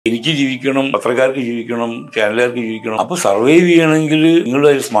എനിക്ക് ജീവിക്കണം, പത്രക്കാർക്ക് ജീവിക്കണം, ചാനലുകാർക്ക് ജീവിക്കണം. അപ്പോൾ സർവൈവ് ചെയ്യണമെങ്കിൽ നിങ്ങൾ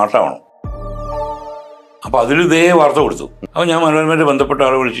അതിൽ സ്മാർട്ടാവണം. അപ്പോൾ അതിൽ ഇതേ വാർത്ത കൊടുത്തു. അപ്പോൾ ഞാൻ മനോരമയുടെ ബന്ധപ്പെട്ട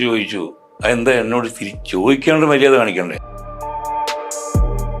ആളെ വിളിച്ച് ചോദിച്ചു, അതെന്താ എന്നോട് ചോദിക്കാണ്ട് മര്യാദ കാണിക്കണ്ടേ?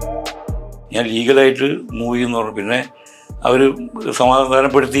 ഞാൻ ലീഗലായിട്ട് മൂവ് ചെയ്യുമെന്ന് പറഞ്ഞു. പിന്നെ അവർ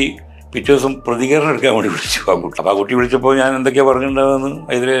സമാധാനപ്പെടുത്തി പിറ്റേ ദിവസം പ്രതികരണം എടുക്കാൻ വേണ്ടി വിളിച്ചു ആ കുട്ടി. അപ്പോൾ ആ കുട്ടി വിളിച്ചപ്പോൾ ഞാൻ എന്തൊക്കെയാണ് പറഞ്ഞിട്ടുണ്ടാകുമെന്ന്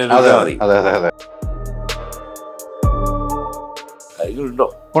അതിലെ മതി. കാര്യങ്ങളുണ്ടോ?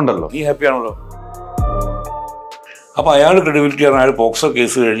 ഉണ്ടല്ലോ, നീ ഹാപ്പിയാണല്ലോ. അപ്പോൾ അയാൾ ക്രെഡിബിലിറ്റി ആണ്. അയാൾ പോക്സോ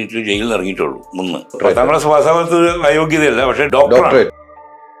കേസ് കഴിഞ്ഞിട്ട് ജയിലിൽ നിന്ന് ഇറങ്ങിയിട്ടുള്ളൂ. 10ാം ക്ലാസ് പാസ്സാവാത്ത അയോഗ്യതയല്ല, പക്ഷേ ഡോക്ടറേറ്റ്.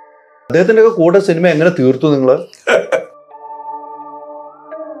 അദ്ദേഹത്തിന്റെ കൂടെ സിനിമ എങ്ങനെ തീർത്തു നിങ്ങൾ?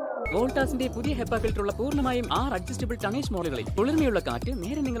 വോൾട്ടാസിന്റെ പുതിയ ഹെപ്പ ഫിൽറ്ററുള്ള പൂർണ്ണമായും 6 അഡ്ജസ്റ്റബിൾ ടണേജ് മോഡലുകളിൽ കുളിർമയുള്ള കാറ്റ്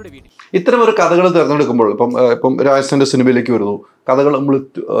നേരെ നിങ്ങളുടെ വീട്ടിൽ. ഇത്തരം ഒരു കഥകൾ തിരഞ്ഞെടുക്കുമ്പോൾ ഇപ്പം രാജസ്ഥാന്റെ സിനിമയിലേക്ക് വരുന്നു, കഥകൾ നമ്മൾ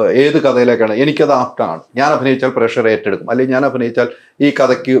ഏത് കഥയിലേക്കാണ് എനിക്കത് ആപ്റ്റാണ്, ഞാൻ അഭിനയിച്ചാൽ പ്രഷർ ഏറ്റെടുക്കും, അല്ലെങ്കിൽ ഞാൻ അഭിനയിച്ചാൽ ഈ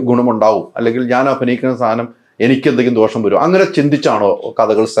കഥയ്ക്ക് ഗുണമുണ്ടാവും, അല്ലെങ്കിൽ ഞാൻ അഭിനയിക്കുന്ന സാധനം എനിക്ക് എന്തെങ്കിലും ദോഷം വരും, അങ്ങനെ ചിന്തിച്ചാണോ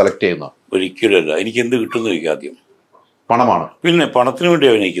കഥകൾ സെലക്ട് ചെയ്യുന്നത്? ഒരിക്കലല്ല. എനിക്ക് എന്ത് കിട്ടുന്നു ചോദിക്കുക ആദ്യം. പണമാണ്. പിന്നെ പണത്തിന് വേണ്ടി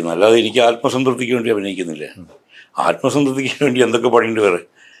അഭിനയിക്കുന്നത്, അല്ലാതെ എനിക്ക് ആത്മസംതൃപ്തിക്ക് വേണ്ടി അഭിനയിക്കുന്നില്ല. ആത്മസംതൃപ്തിക്ക് വേണ്ടി എന്തൊക്കെ പണിയുണ്ട് വേറെ.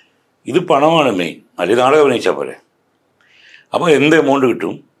 ഇത് പണമാണ് മെയിൻ. അല്ലെങ്കിൽ നാടകം അഭിനയിച്ചാൽ പോലെ. അപ്പോൾ എന്ത് എമൗണ്ട്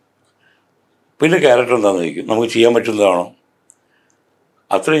കിട്ടും, പിന്നെ ക്യാരക്ടർ എന്താണെന്ന് ചോദിക്കും, നമുക്ക് ചെയ്യാൻ പറ്റുന്നതാണോ,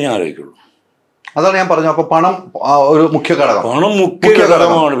 അത്രേ ഞാൻ ആലോചിക്കുള്ളൂ. അതാണ് ഞാൻ പറഞ്ഞു. അപ്പൊ പണം ഒരു മുഖ്യ ഘടകം. പണം മുഖ്യ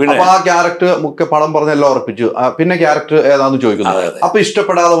ഘടകമാണ്. പിന്നെ ആ ക്യാരക്ടർ മുഖ്യ പണം പറഞ്ഞെല്ലാം ഉറപ്പിച്ചു. പിന്നെ ക്യാരക്ടർ ഏതാന്ന് ചോദിക്കുന്നു. അപ്പൊ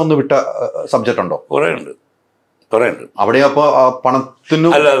ഇഷ്ടപ്പെടാതെ വന്ന് വിട്ട സബ്ജക്റ്റ് ഉണ്ടോ? കുറേ ഉണ്ട്. അവിടെ അപ്പൊ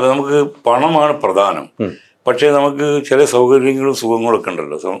പണത്തിനും അല്ല, നമുക്ക് പണമാണ് പ്രധാനം. പക്ഷേ നമുക്ക് ചില സൗകര്യങ്ങളും സുഖങ്ങളൊക്കെ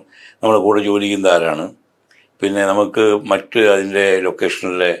ഉണ്ടല്ലോ. നമ്മുടെ കൂടെ ജോലി ചെയ്യുന്ന ആരാണ്, പിന്നെ നമുക്ക് മറ്റ് അതിൻ്റെ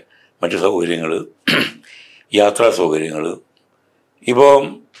ലൊക്കേഷനിലെ മറ്റ് സൗകര്യങ്ങൾ, യാത്രാ സൗകര്യങ്ങൾ. ഇപ്പോൾ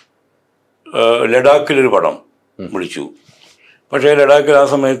ലഡാക്കിലൊരു പടം വിളിച്ചു. പക്ഷേ ലഡാക്കിൽ ആ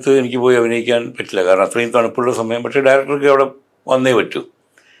സമയത്ത് എനിക്ക് പോയി അഭിനയിക്കാൻ പറ്റില്ല, കാരണം അത്രയും തണുപ്പുള്ള സമയം. പക്ഷേ ഡയറക്ടർക്ക് അവിടെ വന്നേ പറ്റൂ.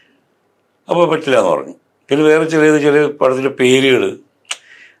 അപ്പോൾ പറ്റില്ല എന്ന് പറഞ്ഞു. പിന്നെ വേറെ ചില പടത്തിൻ്റെ പേരുകൾ,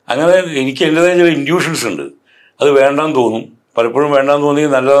 അങ്ങനെ എനിക്ക് എൻ്റെതായ ചില ഇൻഡ്യൂഷൻസ് ഉണ്ട്. അത് വേണ്ടാന്ന് തോന്നും, പലപ്പോഴും വേണ്ടാന്ന് തോന്നി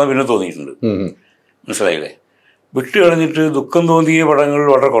നല്ലതാന്ന് പിന്നെ തോന്നിയിട്ടുണ്ട്. മനസ്സിലായില്ലേ? വിട്ട് കളഞ്ഞിട്ട് ദുഃഖം തോന്നിയ പടങ്ങൾ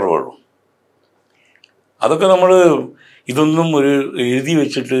വളരെ കുറവുള്ളൂ. അതൊക്കെ നമ്മൾ ഇതൊന്നും ഒരു എഴുതി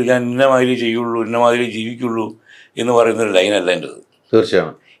വെച്ചിട്ട് ഞാൻ ഇന്ന മാതിരി ചെയ്യുള്ളൂ, ഇന്ന മാതിരി ജീവിക്കുള്ളൂ എന്ന് പറയുന്നൊരു ലൈനല്ല എൻ്റെത്. തീർച്ചയായും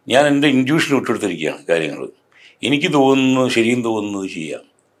ഞാൻ എൻ്റെ ഇൻഡ്യൂഷൻ വിട്ടെടുത്തിരിക്കുകയാണ് കാര്യങ്ങൾ. എനിക്ക് തോന്നുന്നത് ശരിയും തോന്നുന്നത് ചെയ്യാം,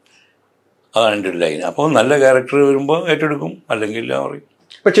 അതാണ് എൻ്റെ ഒരു ലൈൻ. അപ്പോൾ നല്ല ക്യാരക്ടർ വരുമ്പോൾ ഏറ്റെടുക്കും, അല്ലെങ്കിൽ ഇല്ല പറയും.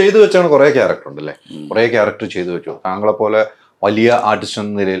 ഇപ്പൊ ചെയ്തു വെച്ചാണ് കുറെ ക്യാരക്ടർ ഉണ്ടല്ലേ, കുറെ ക്യാരക്ടർ ചെയ്തു വെച്ചു. താങ്കളെ പോലെ വലിയ ആർട്ടിസ്റ്റ്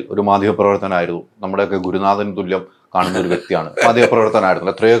എന്ന നിലയിൽ ഒരു മാധ്യമപ്രവർത്തനായിരുന്നു, നമ്മുടെയൊക്കെ ഗുരുനാഥൻ തുല്യം കാണുന്ന ഒരു വ്യക്തിയാണ്.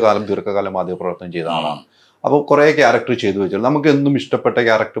 മാധ്യമപ്രവർത്തനായിരുന്നു, എത്രയോ കാലം ദീർഘകാലം മാധ്യമപ്രവർത്തനം ചെയ്ത ആളാണ്. അപ്പോൾ കുറെ ക്യാരക്ടർ ചെയ്തു വെച്ചാൽ നമുക്ക് എന്നും ഇഷ്ടപ്പെട്ട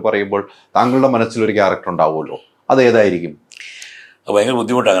ക്യാരക്ടർ പറയുമ്പോൾ താങ്കളുടെ മനസ്സിലൊരു ക്യാരക്ടർ ഉണ്ടാവുമല്ലോ, അതേതായിരിക്കും? ഭയങ്കര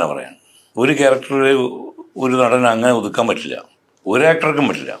ബുദ്ധിമുട്ടാണ് അങ്ങനെ പറയാൻ. ഒരു ക്യാരക്ടറിൽ ഒരു നടൻ അങ്ങനെ ഒതുക്കാൻ പറ്റില്ല, ഒരു ആക്ടർക്കും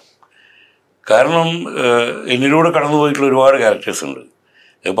പറ്റില്ല. കാരണം എന്നിലൂടെ കടന്നു പോയിട്ടുള്ള ഒരുപാട് ക്യാരക്ടേഴ്സ് ഉണ്ട്.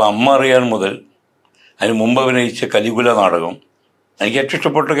 ഇപ്പോൾ അമ്മ അറിയാൻ മുതൽ അതിന് മുമ്പ് അഭിനയിച്ച കലികുല നാടകം, എനിക്ക് ഏറ്റവും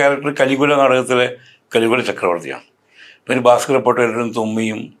ഇഷ്ടപ്പെട്ട ക്യാരക്ടർ കലികുല നാടകത്തിലെ കലികുല ചക്രവർത്തിയാണ്. പിന്നെ ഭാസ്കര പട്ടേലും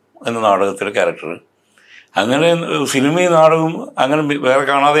തുമ്മിയും എന്ന നാടകത്തിലെ ക്യാരക്ടർ. അങ്ങനെ സിനിമയും നാടകവും അങ്ങനെ വേറെ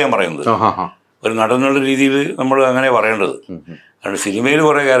കാണാതെ ഞാൻ പറയുന്നത്. ഒരു നടനുള്ള രീതിയിൽ നമ്മൾ അങ്ങനെ പറയേണ്ടത്. കാരണം സിനിമയിൽ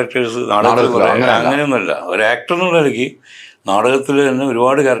കുറേ ക്യാരക്ടേഴ്സ്, നാടകത്തിൽ കുറേ, അങ്ങനെയൊന്നുമല്ല. ഒരു ആക്ടർ എന്നുള്ള നിലയ്ക്ക് നാടകത്തിൽ തന്നെ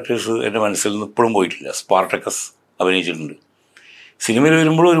ഒരുപാട് ക്യാരക്ടേഴ്സ് എൻ്റെ മനസ്സിൽ നിന്ന് ഇപ്പോഴും പോയിട്ടില്ല. സ്പാർട്ടക്കസ് അഭിനയിച്ചിട്ടുണ്ട്. സിനിമയിൽ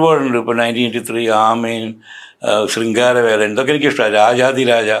വരുമ്പോഴും ഒരുപാടുണ്ട്. ഇപ്പോൾ 1983, ആമേൻ, ശൃംഗാരവേല, ഇതൊക്കെ എനിക്കിഷ്ടമാണ്.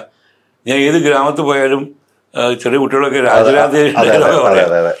 രാജാതിരാജ. ഞാൻ ഏത് ഗ്രാമത്തിൽ പോയാലും ചെറിയ കുട്ടികളൊക്കെ രാജരാജ പറയാം.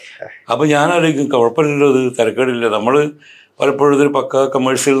 അപ്പോൾ ഞാനായിരിക്കും കുഴപ്പമില്ലല്ലോ, ഇത് തിരക്കേടില്ല. നമ്മൾ പലപ്പോഴും ഇതൊരു പക്ക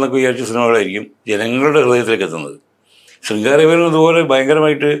കമേഴ്സ്യൽ എന്നൊക്കെ വിചാരിച്ച സിനിമകളായിരിക്കും ജനങ്ങളുടെ ഹൃദയത്തിലേക്ക് എത്തുന്നത്. ശൃംഗാരവേല ഇതുപോലെ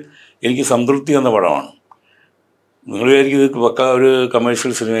ഭയങ്കരമായിട്ട് എനിക്ക് സംതൃപ്തി എന്ന പടമാണ്. നിങ്ങൾ വിചാരിക്കും ഇത് പക്ക ഒരു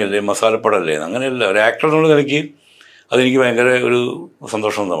കമേഴ്സ്യൽ സിനിമയല്ലേ, മസാലപ്പടമല്ലേ? അങ്ങനെയല്ല. ഒരു ആക്ടർ എന്നുള്ള നിലയ്ക്ക് അതെനിക്ക് ഭയങ്കര ഒരു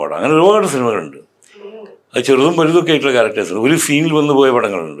സന്തോഷം തന്ന പടം. അങ്ങനെ ഒരുപാട് സിനിമകളുണ്ട്. അത് ചെറുതും വലുതൊക്കെ ആയിട്ടുള്ള ക്യാരക്ടേഴ്സുണ്ട്. ഒരു സീനിൽ വന്നു പോയ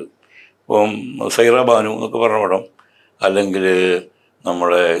പടങ്ങളുണ്ട്. ഇപ്പം സൈറ ബാനു എന്നൊക്കെ പറഞ്ഞ പടം, അല്ലെങ്കിൽ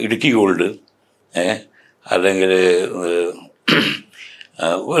നമ്മുടെ ഇടുക്കി ഗോൾഡ്, അല്ലെങ്കിൽ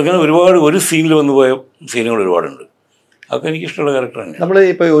അങ്ങനെ ഒരുപാട് ഒരു സീനിൽ വന്നു പോയ സീനുകൾ ഒരുപാടുണ്ട്. അതൊക്കെ എനിക്കിഷ്ടമുള്ള ക്യാരക്ടർ തന്നെയാണ്. നമ്മൾ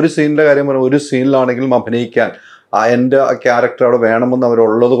ഇപ്പോൾ ഒരു സീനിൻ്റെ കാര്യം പറഞ്ഞാൽ, ഒരു സീനിലാണെങ്കിലും അഭിനയിക്കാൻ എൻ്റെ ക്യാരക്ടർ അവിടെ വേണമെന്ന്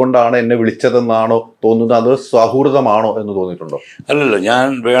അവരുള്ളത് കൊണ്ടാണ് എന്നെ വിളിച്ചതെന്നാണോ തോന്നുന്നത്, അത് സൗഹൃദമാണോ എന്ന് തോന്നിയിട്ടുണ്ടോ? അല്ലല്ലോ, ഞാൻ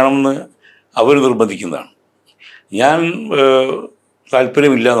വേണമെന്ന് അവർ നിർബന്ധിക്കുന്നതാണ്. ഞാൻ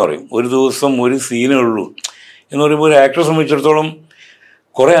താല്പര്യമില്ല എന്ന് പറയും. ഒരു ദിവസം ഒരു സീനേ ഉള്ളൂ എന്ന് പറയുമ്പോൾ ഒരു ആക്ടറെ സംബന്ധിച്ചിടത്തോളം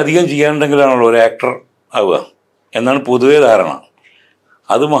കുറേ അധികം ചെയ്യാനുണ്ടെങ്കിലാണല്ലോ ഒരു ആക്ടർ ആവുക എന്നാണ് പൊതുവേ ധാരണ.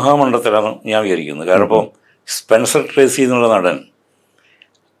 അത് മഹാമണ്ഡലത്തിലാണ് ഞാൻ വിചാരിക്കുന്നത്. കാരണം ഇപ്പോൾ സ്പെൻസർ ട്രേസി എന്നുള്ള നടൻ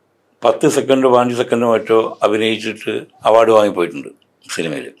 10 സെക്കൻഡോ 15 സെക്കൻഡോ മറ്റോ അഭിനയിച്ചിട്ട് അവാർഡ് വാങ്ങിപ്പോയിട്ടുണ്ട്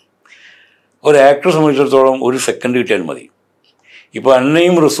സിനിമയിൽ. ഒരു ആക്ടറെ സംബന്ധിച്ചിടത്തോളം 1 സെക്കൻഡ് കിട്ടിയാൽ മതി. ഇപ്പോൾ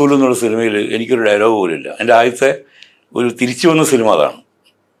അന്നയും റസൂലും എന്നുള്ള സിനിമയിൽ എനിക്കൊരു ഡയലോഗ് പോലും ഇല്ല. എൻ്റെ ആദ്യത്തെ ഒരു തിരിച്ചു വന്ന സിനിമ അതാണ്,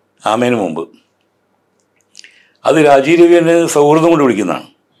 ആമേന് മുമ്പ്. അത് രാജീവ് രവി എന്നെ സൗഹൃദം കൊണ്ട് വിളിക്കുന്നതാണ്.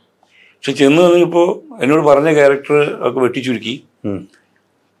 പക്ഷെ ചെന്ന് കഴിഞ്ഞപ്പോൾ എന്നോട് പറഞ്ഞ ക്യാരക്ടർ ഒക്കെ വെട്ടിച്ചുരുക്കി,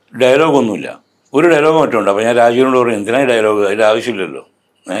 ഡയലോഗൊന്നുമില്ല, ഒരു ഡയലോഗ് മറ്റുണ്ട്. അപ്പോൾ ഞാൻ രാജീവിനോട് പറയും, എന്തിനാ ഡയലോഗ്, അതിൻ്റെ ആവശ്യമില്ലല്ലോ,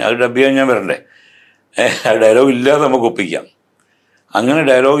 അത് ഡബ് ചെയ്യാൻ ഞാൻ വരണ്ടേ, ആ ഡയലോഗ് ഇല്ലാതെ നമുക്ക് ഒപ്പിക്കാം. അങ്ങനെ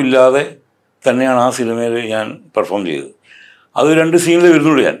ഡയലോഗ് ഇല്ലാതെ തന്നെയാണ് ആ സിനിമയിൽ ഞാൻ പെർഫോം ചെയ്തത്. അത് 2 സീനിൽ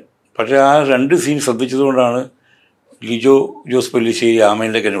വരുന്നുള്ളൂ ഞാൻ. പക്ഷേ ആ 2 സീൻ ശ്രദ്ധിച്ചതുകൊണ്ടാണ് ലിജോ ജോസ് പല്ലിശ്ശേരി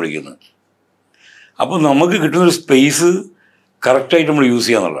ആമയിലേക്ക് എന്നെ വിളിക്കുന്നത്. അപ്പോൾ നമുക്ക് കിട്ടുന്നൊരു സ്പേസ് കറക്റ്റായിട്ട് നമ്മൾ യൂസ്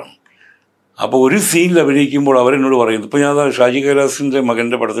ചെയ്യുക എന്നുള്ളതാണ്. അപ്പോൾ ഒരു സീനിൽ അഭിനയിക്കുമ്പോൾ അവരെന്നോട് പറയുന്നത്, ഇപ്പോൾ ഞാൻ ഷാജി കൈലാസിൻ്റെ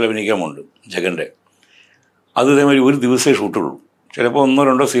മകൻ്റെ പടത്തിൽ അഭിനയിക്കാൻ പോകുന്നുണ്ട്, ജഗൻ്റെ. അത് ഇതേമാതിരി ഒരു ദിവസമേ ഷൂട്ടുള്ളൂ, ചിലപ്പോൾ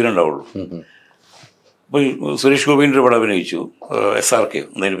 1-2 സീൻ ഉണ്ടാവുള്ളൂ. അപ്പോൾ സുരേഷ് ഗോപിൻ്റെ പടം അഭിനയിച്ചു, SRK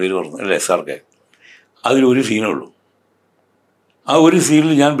എന്നതിന് പേര് പറഞ്ഞു, അല്ല SRK. അതിലൊരു സീനേ ഉള്ളൂ. ആ ഒരു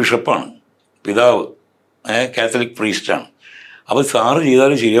സീനിൽ ഞാൻ ബിഷപ്പാണ്, പിതാവ് കാത്തലിക് പ്രീസ്റ്റാണ്. അപ്പോൾ സാറ്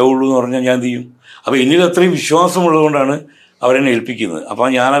ചെയ്താലും ശരിയാവുള്ളൂ എന്ന് പറഞ്ഞാൽ ഞാൻ എന്ത് ചെയ്യും? അപ്പോൾ എന്നിൽ അത്രയും വിശ്വാസമുള്ളതുകൊണ്ടാണ് അവരെന്നെ ഏൽപ്പിക്കുന്നത്. അപ്പോൾ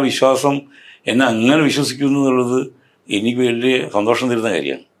ഞാൻ ആ വിശ്വാസം, എന്നെ അങ്ങനെ വിശ്വസിക്കുന്നു എന്നുള്ളത് എനിക്ക് വലിയ സന്തോഷം തരുന്ന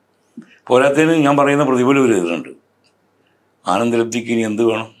കാര്യമാണ്. പോരാത്തതിന് ഞാൻ പറയുന്ന പ്രതിഫലം ഒരു എതിരുണ്ട്, ആനന്ദലബ്ധിക്ക് ഇനി എന്ത്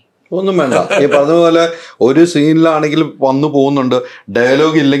വേണം? ഒന്നും വേണ്ട. ഈ പറഞ്ഞതുപോലെ ഒരു സീനിലാണെങ്കിലും വന്നു പോകുന്നുണ്ട്,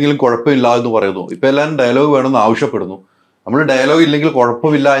 ഡയലോഗ് ഇല്ലെങ്കിലും കുഴപ്പമില്ല എന്ന് പറയുന്നു. ഇപ്പം എല്ലാവരും ഡയലോഗ് വേണമെന്ന് ആവശ്യപ്പെടുന്നു. നമ്മൾ ഡയലോഗ് ഇല്ലെങ്കിൽ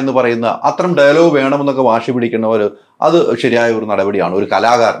കുഴപ്പമില്ല എന്ന് പറയുന്ന അത്തരം ഡയലോഗ് വേണമെന്നൊക്കെ വാശി പിടിക്കുന്നവർ, അത് ശരിയായ ഒരു നടപടിയാണ് ഒരു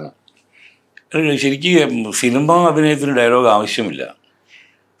കലാകാരന്? ശരിക്കും സിനിമ അഭിനയത്തിന് ഡയലോഗ് ആവശ്യമില്ല.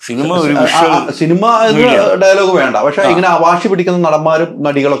 സിനിമ ഡയലോഗ് വേണ്ട. പക്ഷെ ഇങ്ങനെ വാശി പിടിക്കുന്ന നടന്മാരും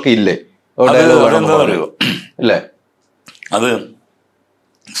നടികളൊക്കെ ഇല്ലേ, ഇല്ലേ? അത്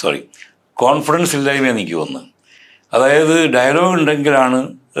കോൺഫിഡൻസ് ഇല്ലായ്മ എനിക്ക് വന്ന്. അതായത് ഡയലോഗ് ഉണ്ടെങ്കിലാണ്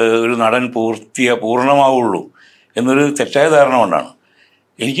ഒരു നടൻ പൂർണ്ണമാവുള്ളൂ എന്നൊരു തെറ്റായ ധാരണ കൊണ്ടാണ്.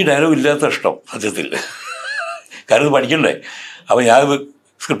 എനിക്ക് ഡയലോഗ് ഇല്ലാത്ത ഇഷ്ടം സത്യത്തിൽ. കാരണം ഇത് പഠിക്കണ്ടേ. അപ്പോൾ ഞാൻ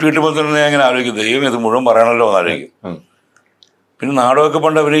സ്ക്രിപ്റ്റ് കിട്ടുമ്പോൾ തന്നെ ഞാൻ അങ്ങനെ ആലോചിക്കും, ദൈവം ഇത് മുഴുവൻ പറയണമല്ലോ എന്ന് ആലോചിക്കും. പിന്നെ നാടകമൊക്കെ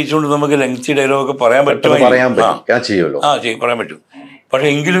പണ്ട് അഭിനയിച്ചുകൊണ്ട് നമുക്ക് ലെങ്തി ഡയലോഗൊക്കെ പറയാൻ പറ്റും, പറയാൻ പറ്റും. പക്ഷെ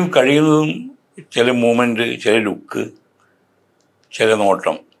എങ്കിലും കഴിയുന്നതും ചില മൂമെൻറ്റ്, ചില ലുക്ക്, ചില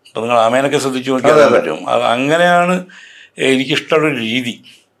നോട്ടം, അപ്പോൾ നിങ്ങൾ ആമേനൊക്കെ ശ്രദ്ധിച്ചു നോക്കി അറിയാൻ പറ്റും. അത് അങ്ങനെയാണ് എനിക്കിഷ്ടമുള്ളൊരു രീതി.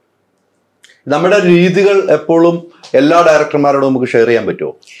 നമ്മുടെ രീതികൾ എപ്പോഴും എല്ലാ ഡയറക്ടർമാരോടും നമുക്ക് ഷെയർ ചെയ്യാൻ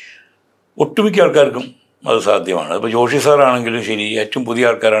പറ്റുമോ? ഒട്ടുമിക്ക ആൾക്കാർക്കും അത് സാധ്യമാണ്. ഇപ്പോൾ ജോഷി സാറാണെങ്കിലും ശരി, ഏറ്റവും പുതിയ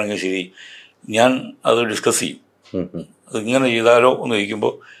ആൾക്കാരാണെങ്കിലും ശരി, ഞാൻ അത് ഡിസ്കസ് ചെയ്യും. അത് ഇങ്ങനെ ചെയ്താലോ എന്ന്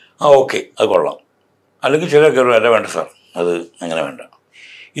ചോദിക്കുമ്പോൾ ഓക്കെ അത് കൊള്ളാം, അല്ലെങ്കിൽ ചില ആൾക്കാർ അല്ല വേണ്ട സാർ അത് അങ്ങനെ വേണ്ട.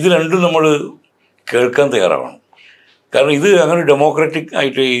 ഇത് രണ്ടും നമ്മൾ കേൾക്കാൻ തയ്യാറാവണം. കാരണം ഇത് അങ്ങനെ ഡെമോക്രാറ്റിക്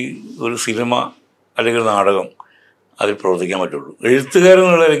ആയിട്ട് ഈ ഒരു സിനിമ അല്ലെങ്കിൽ നാടകം അതിൽ പ്രവർത്തിക്കാൻ പറ്റുള്ളൂ. എഴുത്തുകാരൻ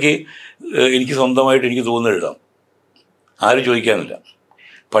എന്നുള്ള നിലയ്ക്ക് എനിക്ക് സ്വന്തമായിട്ട് എനിക്ക് തോന്നുന്നു എഴുതാം, ആരും ചോദിക്കാനില്ല.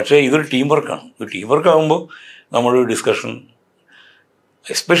 പക്ഷേ ഇതൊരു ടീം വർക്കാണ്. ഒരു ടീം വർക്കാകുമ്പോൾ നമ്മൾ ഡിസ്കഷൻ,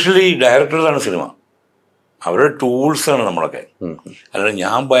 എസ്പെഷ്യലി ഡയറക്ടേഴ്സാണ് സിനിമ, അവരുടെ ടൂൾസാണ് നമ്മളൊക്കെ. അല്ലാതെ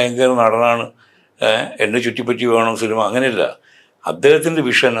ഞാൻ ഭയങ്കര നടനാണ്, എന്നെ ചുറ്റിപ്പറ്റി വേണം സിനിമ, അങ്ങനെയല്ല. അദ്ദേഹത്തിൻ്റെ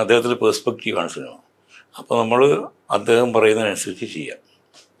വിഷൻ, അദ്ദേഹത്തിൻ്റെ പെർസ്പെക്റ്റീവാണ് സിനിമ. അപ്പോൾ നമ്മൾ അദ്ദേഹം പറയുന്നതിനനുസരിച്ച് ചെയ്യാം.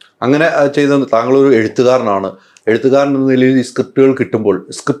 അങ്ങനെ ചെയ്ത താങ്കളൊരു എഴുത്തുകാരനാണ്. എഴുത്തുകാരൻ എന്ന നിലയിൽ ഈ സ്ക്രിപ്റ്റുകൾ കിട്ടുമ്പോൾ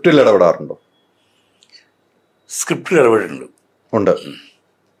സ്ക്രിപ്റ്റിൽ ഇടപെടാറുണ്ടോ? സ്ക്രിപ്റ്റിൽ ഇടപെടുന്നുണ്ട്. ഉണ്ട്.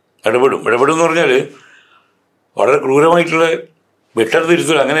 ഇടപെടും എന്ന് പറഞ്ഞാൽ വളരെ ക്രൂരമായിട്ടുള്ള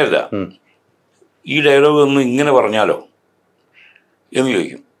വെട്ടരുതിരുത്തൽ, അങ്ങനെയല്ല. ഈ ഡയലോഗ് ഒന്ന് ഇങ്ങനെ പറഞ്ഞാലോ എന്ന്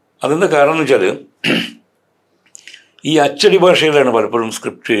ചോദിക്കും. അതെന്താ കാരണം എന്ന് വെച്ചാൽ, ഈ അച്ചടി ഭാഷയിലാണ് പലപ്പോഴും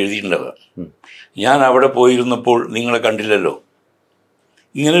സ്ക്രിപ്റ്റ് എഴുതിയിട്ടുണ്ടാവുക. ഞാൻ അവിടെ പോയിരുന്നപ്പോൾ നിങ്ങളെ കണ്ടില്ലല്ലോ,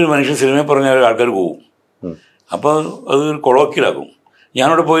 ഇങ്ങനൊരു മനുഷ്യൻ സിനിമയിൽ പറഞ്ഞാൽ ആൾക്കാർ പോവും. അപ്പോൾ അത് കൊളോക്കിലാക്കും.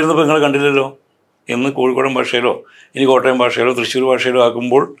 ഞാനവിടെ പോയിരുന്നപ്പോൾ നിങ്ങളെ കണ്ടില്ലല്ലോ എന്ന് കോഴിക്കോടൻ ഭാഷയിലോ ഇനി കോട്ടയം ഭാഷയിലോ തൃശ്ശൂർ ഭാഷയിലോ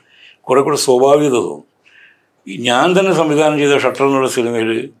ആക്കുമ്പോൾ കുറേ കൂടെ സ്വാഭാവികത തോന്നും. ഞാൻ തന്നെ സംവിധാനം ചെയ്ത ഷട്ടർ എന്നുള്ള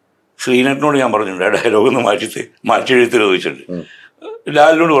സിനിമയിൽ ശ്രീനേട്ടനോട് ഞാൻ പറഞ്ഞിട്ടുണ്ട്, ആ ഡയലോഗ് ഒന്ന് മാറ്റി എഴുത്തരോ ചോദിച്ചിട്ടുണ്ട്.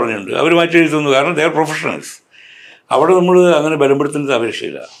 ലാലിനോട് പറഞ്ഞിട്ടുണ്ട്, അവർ മാറ്റി എഴുതുന്നു. കാരണം ദേ ആർ പ്രൊഫഷണൽസ്. അവിടെ നമ്മൾ അങ്ങനെ ബലപ്പെടുത്തുന്നത്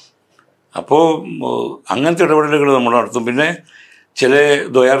അപേക്ഷയില്ല. അപ്പോൾ അങ്ങനത്തെ ഇടപെടലുകൾ നമ്മൾ നടത്തും. പിന്നെ ചില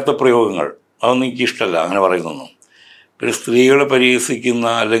ദ്വയാർത്ഥ പ്രയോഗങ്ങൾ, അതൊന്നും എനിക്കിഷ്ടമല്ല അങ്ങനെ പറയുന്നൊന്നും. പിന്നെ സ്ത്രീകളെ പരിഹസിക്കുന്ന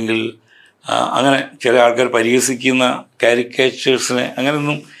അല്ലെങ്കിൽ അങ്ങനെ ചില ആൾക്കാർ പരിഹസിക്കുന്ന കാരിക്കേച്ചേഴ്സിനെ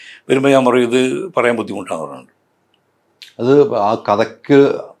അങ്ങനെയൊന്നും വരുമ്പോൾ ഞാൻ പറയും ഇത് പറയാൻ ബുദ്ധിമുട്ടാണെന്ന് പറഞ്ഞിട്ടുണ്ട്. അത് ആ കഥയ്ക്ക്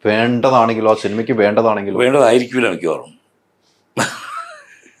വേണ്ടതാണെങ്കിലോ ആ സിനിമയ്ക്ക് വേണ്ടതാണെങ്കിലോ വേണ്ടതായിരിക്കില്ല മിക്കവാറും.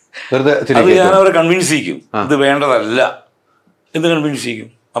 അത് ഞാൻ അവരെ കൺവിൻസ് ചെയ്യിക്കും ഇത് വേണ്ടതല്ല എന്ന് കൺവിൻസ് ചെയ്യും.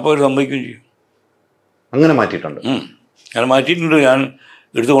 അപ്പോൾ അവർ സമ്മതിക്കുകയും ചെയ്യും. അങ്ങനെ മാറ്റിയിട്ടുണ്ട്. ഞാൻ മാറ്റിയിട്ടുണ്ട്. ഞാൻ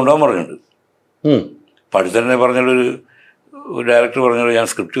എടുത്ത് കൊണ്ടുപോകാൻ പറഞ്ഞിട്ടുണ്ട്. അപ്പം അടുത്ത് തന്നെ പറഞ്ഞൊരു ഡയറക്ടർ പറഞ്ഞോളൂ ഞാൻ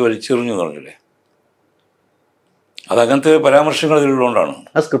സ്ക്രിപ്റ്റ് വലിച്ചെറിഞ്ഞു എന്ന് പറഞ്ഞില്ലേ. അതങ്ങനത്തെ പരാമർശങ്ങൾ ഇതിലുള്ളതുകൊണ്ടാണ്.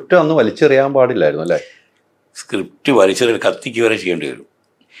 ആ സ്ക്രിപ്റ്റ് അന്ന് വലിച്ചെറിയാൻ പാടില്ലായിരുന്നു അല്ലേ? സ്ക്രിപ്റ്റ് വലിച്ചെറിയ കത്തിക്ക് വരെ ചെയ്യേണ്ടി വരും.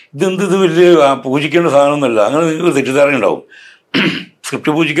 ഇത് വലിയ പൂജിക്കേണ്ട സാധനമൊന്നുമല്ല. അങ്ങനെ ഒരു തെറ്റിദ്ധാരണ ഉണ്ടാവും.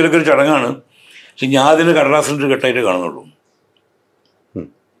 സ്ക്രിപ്റ്റ് പൂജിക്കലൊക്കെ ഒരു ചടങ്ങാണ്. പക്ഷെ ഞാൻ അതിന് കടലാസിൻ്റെ കെട്ടായിട്ട് കാണുന്നുള്ളൂ.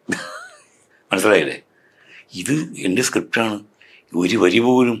 മനസ്സിലായില്ലേ? ഇത് എൻ്റെ സ്ക്രിപ്റ്റാണ്, ഒരു വരി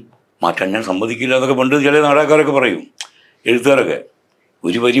പോലും മാറ്റാൻ ഞാൻ സമ്മതിക്കില്ല എന്നൊക്കെ പണ്ട് ചില നാടകക്കാരൊക്കെ പറയും, എഴുത്തുകാരൊക്കെ.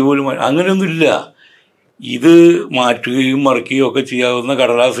 ഒരു വരി പോലും അങ്ങനെയൊന്നുമില്ല. ഇത് മാറ്റുകയും മറിക്കുകയും ഒക്കെ ചെയ്യാവുന്ന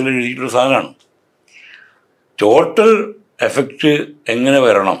കടലാസിൽ എഴുതിയിട്ടുള്ള സാധനമാണ്. ടോട്ടൽ എഫക്റ്റ് എങ്ങനെ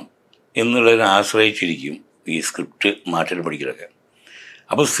വരണം എന്നുള്ളതിനെ ആശ്രയിച്ചിരിക്കും ഈ സ്ക്രിപ്റ്റ് മാറ്റൽ പഠിക്കലൊക്കെ.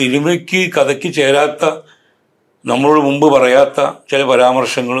 അപ്പോൾ സിനിമയ്ക്ക് കഥയ്ക്ക് ചേരാത്ത, നമ്മളോട് മുമ്പ് പറയാത്ത ചില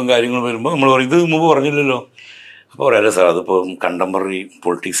പരാമർശങ്ങളും കാര്യങ്ങളും വരുമ്പോൾ നമ്മൾ പറയും ഇത് മുമ്പ് പറഞ്ഞില്ലല്ലോ. അപ്പോൾ പറയാമല്ലോ സാർ, അതിപ്പോൾ കണ്ടംപററി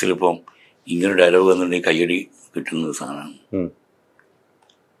പൊളിറ്റിക്സിലിപ്പം ഇങ്ങനെ ഡയലോഗ് വന്നിട്ടുണ്ടെങ്കിൽ കയ്യടി കിട്ടുന്ന സാധനമാണ്.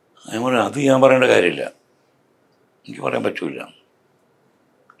 ഞാൻ പറയാം അത് ഞാൻ പറയേണ്ട കാര്യമില്ല, എനിക്ക് പറയാൻ പറ്റൂല.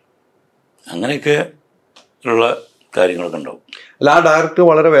 അങ്ങനെയൊക്കെ ഉള്ള കാര്യങ്ങളൊക്കെ ഉണ്ടാവും. അല്ല, ആ ഡയറക്ടർ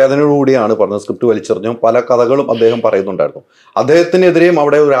വളരെ വേദനയോടുകൂടിയാണ് പറഞ്ഞത്. സ്ക്രിപ്റ്റ് വലിച്ചെറിഞ്ഞു പല കഥകളും അദ്ദേഹം പറയുന്നുണ്ടായിരുന്നു. അദ്ദേഹത്തിനെതിരെയും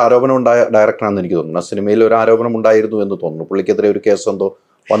അവിടെ ഒരു ആരോപണം ഉണ്ടായ ഡയറക്ടറാണെന്ന് എനിക്ക് തോന്നുന്നു. സിനിമയിൽ ഒരു ആരോപണം ഉണ്ടായിരുന്നു എന്ന് തോന്നുന്നു. പുള്ളിക്കെതിരെ ഒരു കേസ് എന്തോ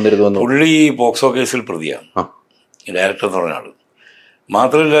വന്നിരുന്നു എന്ന്. പുള്ളി പോക്സോ കേസിൽ പ്രതിയാണ് ഡയറക്ടർ എന്ന് പറഞ്ഞ ആള്.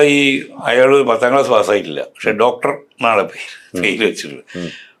 മാത്രമല്ല അയാൾ 10ാം ക്ലാസ് പാസ്സായിട്ടില്ല, പക്ഷെ ഡോക്ടർ നാളെ പേര് വെച്ചിട്ടുണ്ട്.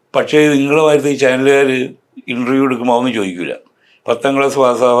 പക്ഷേ നിങ്ങളുടെ കാര്യത്തിൽ ഈ ചാനലുകാർ ഇൻ്റർവ്യൂ എടുക്കുമ്പോൾ അതൊന്നും ചോദിക്കില്ല. 10ാം ക്ലാസ്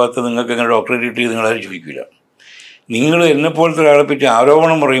പാസ്സാവാത്ത നിങ്ങൾക്ക് എങ്ങനെ ഡോക്ടറേറ്റ് കിട്ടി നിങ്ങളാരും ചോദിക്കില്ല. നിങ്ങൾ എന്നെപ്പോലത്തെ ഒരാളെ പറ്റി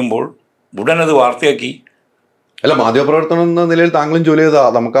ആരോപണം പറയുമ്പോൾ ഉടൻ അത് വാർത്തയാക്കി. അല്ല, മാധ്യമപ്രവർത്തനം എന്ന നിലയിൽ താങ്കളും ജോലി ചെയ്താ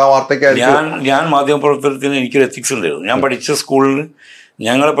നമുക്ക് ആ വാർത്തയ്ക്ക് ഞാൻ മാധ്യമപ്രവർത്തനത്തിന് എനിക്കൊരു എത്തിക്സ് ഉണ്ടായിരുന്നു. ഞാൻ പഠിച്ച സ്കൂളിൽ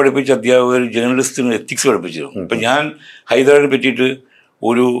ഞങ്ങളെ പഠിപ്പിച്ച അധ്യാപകർ ജേർണലിസ്റ്റിന് എത്തിക്സ് പഠിപ്പിച്ചിരുന്നു. ഇപ്പം ഞാൻ ഹൈദരാബാദിനെ പറ്റിയിട്ട്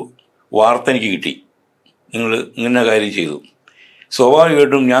ഒരു വാർത്ത എനിക്ക് കിട്ടി, നിങ്ങൾ ഇങ്ങനെ കാര്യം ചെയ്തു,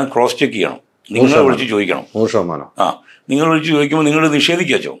 സ്വാഭാവികമായിട്ടും ഞാൻ ക്രോസ് ചെക്ക് ചെയ്യണം, നിങ്ങളെ വിളിച്ച് ചോദിക്കണം. 100%. നിങ്ങൾ വിളിച്ച് ചോദിക്കുമ്പോൾ നിങ്ങൾ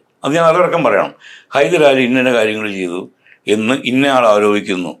നിഷേധിക്കാച്ചോ, അത് ഞാൻ അതടക്കം പറയണം. ഹൈദരാബാദ് ഇന്ന കാര്യങ്ങൾ ചെയ്തു എന്ന് ഇന്ന ആൾ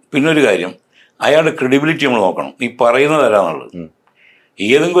ആരോപിക്കുന്നു. പിന്നെ ഒരു കാര്യം, അയാളുടെ ക്രെഡിബിലിറ്റി നമ്മൾ നോക്കണം, ഈ പറയുന്നത് ആരാന്നുള്ളത്.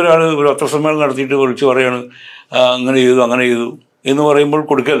 ഏതെങ്കിലും ഒരാൾ ഒരു പത്രസമ്മേളനം നടത്തിയിട്ട് വിളിച്ച് പറയാണ് അങ്ങനെ ചെയ്തു അങ്ങനെ ചെയ്തു എന്ന് പറയുമ്പോൾ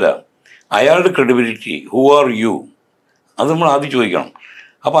കൊടുക്കല്ല. അയാളുടെ ക്രെഡിബിലിറ്റി, ഹൂ ആർ യു, അത് നമ്മൾ ആദ്യം ചോദിക്കണം.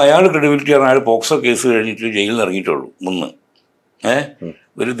 അപ്പോൾ അയാളുടെ ക്രെഡിബിലിറ്റി ആണ് അയാൾ പോക്സോ കേസ് കഴിഞ്ഞിട്ട് ജയിലിൽ നിന്ന് ഇറങ്ങിയിട്ടുള്ളൂ.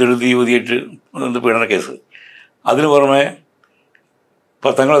 ഒരു ദളിത് യുവതിയായിട്ട് പീഡന കേസ്. അതിന് പുറമെ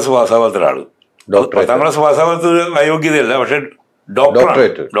 10ാം ക്ലാസ് പാസ്സാവാത്ത ഒരാൾ. 10ാം ക്ലാസ് പാസ്സാവാത്ത അയോഗ്യതയല്ല, പക്ഷെ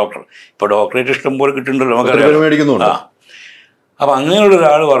ഡോക്ടർ. ഇപ്പോൾ ഡോക്ടറേറ്റ് ഇഷ്ടം പോലെ കിട്ടുന്നുണ്ടല്ലോ നമുക്കറിയാം. അപ്പം അങ്ങനെയുള്ള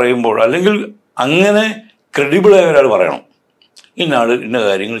ഒരാൾ പറയുമ്പോൾ, അല്ലെങ്കിൽ അങ്ങനെ ക്രെഡിബിളായ ഒരാൾ പറയണം ഇന്ന ആൾ ഇന്ന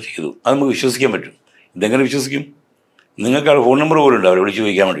കാര്യങ്ങൾ ചെയ്തു, അത് നമുക്ക് വിശ്വസിക്കാൻ പറ്റും. ഇതെങ്ങനെ വിശ്വസിക്കും? നിങ്ങൾക്ക് ആൾ ഫോൺ നമ്പർ പോലും ഉണ്ടാവില്ല വിളിച്ച്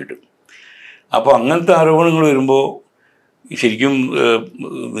ചോദിക്കാൻ വേണ്ടിയിട്ട്. അപ്പോൾ അങ്ങനത്തെ ആരോപണങ്ങൾ വരുമ്പോൾ ശരിക്കും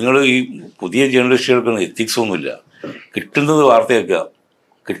നിങ്ങൾ ഈ പുതിയ ജേർണലിസ്റ്റുകൾക്കൊന്നും എത്തിക്സ് ഒന്നുമില്ല. കിട്ടുന്നത് വാർത്തയാക്കുക,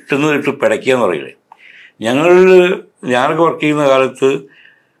 കിട്ടുന്നത് ഇട്ട് പിടയ്ക്കുക എന്ന് പറയില്ലേ. ഞാനൊക്കെ വർക്ക് ചെയ്യുന്ന കാലത്ത്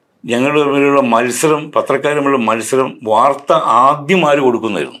ഞങ്ങൾ തമ്മിലുള്ള മത്സരം, പത്രക്കാർ തമ്മിലുള്ള മത്സരം, വാർത്ത ആദ്യം ആര്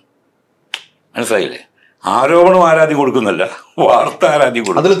കൊടുക്കുന്നതായിരുന്നു. മനസ്സിലായില്ലേ? ആരോപണം ആരാദ്യം കൊടുക്കുന്നല്ല, വാർത്ത ആരാദ്യം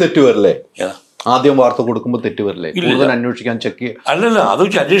കൊടുക്കും. അതിൽ തെറ്റ് വരില്ലേ? ആദ്യം വാർത്ത കൊടുക്കുമ്പോൾ തെറ്റ് വരില്ലേ? കൂടുതൽ അന്വേഷിക്കാൻ ചെക്ക് അല്ലല്ല, അത്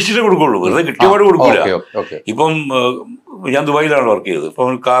അന്വേഷിച്ചിട്ടേ കൊടുക്കുള്ളൂ, വെറുതെ കിട്ടിയപാട് കൊടുക്കൂല. ഇപ്പം ഞാൻ ദുബായിലാണ് വർക്ക് ചെയ്തത്.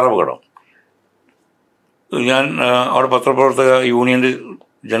 ഇപ്പം കാർ അപകടം, ഞാൻ അവിടെ പത്രപ്രവർത്തക യൂണിയൻ്റെ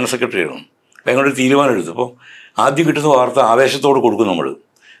ജനറൽ സെക്രട്ടറി ആയിരുന്നു. അപ്പം ഞങ്ങളൊരു തീരുമാനം എടുത്തു. അപ്പോൾ ആദ്യം കിട്ടുന്ന വാർത്ത ആവേശത്തോട് കൊടുക്കും നമ്മൾ.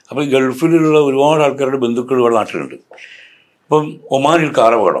 അപ്പോൾ ഈ ഗൾഫിലുള്ള ഒരുപാട് ആൾക്കാരുടെ ബന്ധുക്കൾ ഇവിടെ നാട്ടിലുണ്ട്. ഇപ്പം ഒമാനിൽ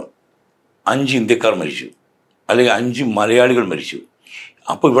കാർ അപകടം, 5 ഇന്ത്യക്കാർ മരിച്ചു, അല്ലെങ്കിൽ 5 മലയാളികൾ മരിച്ചു.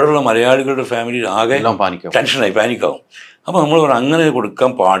 അപ്പോൾ ഇവിടെയുള്ള മലയാളികളുടെ ഫാമിലിയിൽ ആകെ ടെൻഷനായി, പാനിക്കാവും. അപ്പോൾ നമ്മൾ പറഞ്ഞു അങ്ങനെ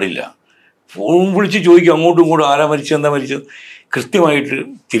കൊടുക്കാൻ പാടില്ല. ഫോൺ വിളിച്ച് ചോദിക്കും അങ്ങോട്ടും ഇങ്ങോട്ടും ആരാ മരിച്ചത്, എന്താ മരിച്ചത്. കൃത്യമായിട്ട്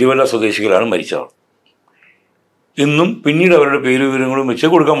തിരുവല്ല സ്വദേശികളാണ് മരിച്ചവർ എന്നും പിന്നീട് അവരുടെ പേര് വിവരങ്ങളും വെച്ചേ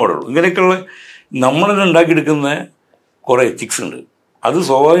കൊടുക്കാൻ പാടുള്ളൂ. ഇങ്ങനെയൊക്കെയുള്ള നമ്മളെന്നെ ഉണ്ടാക്കിയെടുക്കുന്ന കുറേ എത്തിക്സ് ഉണ്ട്. അത്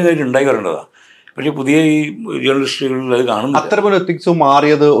സ്വാഭാവികമായിട്ട് ഉണ്ടായി വരേണ്ടതാണ്. പക്ഷേ പുതിയ ഈ ജേർണലിസ്റ്റുകളിൽ അത് കാണുന്നു. അത്തരമൊരു എത്തിക്സ്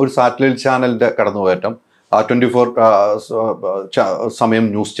മാറിയത് ഒരു സാറ്റലൈറ്റ് ചാനലിൻ്റെ കടന്നുകയറ്റം, 24 സമയം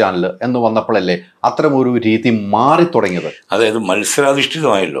ന്യൂസ് ചാനൽ എന്ന് വന്നപ്പോഴല്ലേ അത്തരം ഒരു രീതി മാറി തുടങ്ങിയത്. അതായത്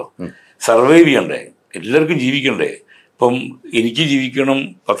മത്സരാധിഷ്ഠിതമായല്ലോ, സർവൈവ് ചെയ്യണ്ടേ, എല്ലാവർക്കും ജീവിക്കണ്ടേ. ഇപ്പം എനിക്ക് ജീവിക്കണം,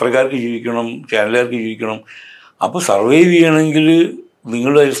 പത്രക്കാർക്ക് ജീവിക്കണം, ചാനലുകാർക്ക് ജീവിക്കണം. അപ്പോൾ സർവൈവ് ചെയ്യണമെങ്കിൽ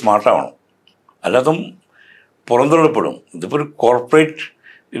നിങ്ങൾ സ്മാർട്ടാവണം, അല്ലാത്ത പുറന്തള്ളപ്പെടും. ഇതിപ്പോൾ ഒരു കോർപ്പറേറ്റ്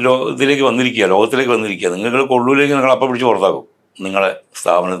ഇതിലേക്ക് വന്നിരിക്കുക, ലോകത്തിലേക്ക് വന്നിരിക്കുക. നിങ്ങൾ കൊള്ളൂലേക്ക് നിങ്ങൾ അപ്പം പിടിച്ച് പുറത്താക്കും നിങ്ങളെ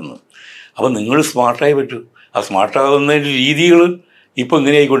സ്ഥാപനത്തിൽ നിന്ന്. അപ്പം നിങ്ങൾ സ്മാർട്ടായി പറ്റൂ. ആ സ്മാർട്ടാകുന്നതിൻ്റെ രീതികൾ ഇപ്പോൾ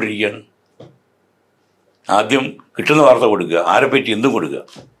ഇങ്ങനെ ആയിക്കൊണ്ടിരിക്കുകയാണ്. ആദ്യം കിട്ടുന്ന വാർത്ത കൊടുക്കുക, ആരെപ്പറ്റി എന്തും കൊടുക്കുക.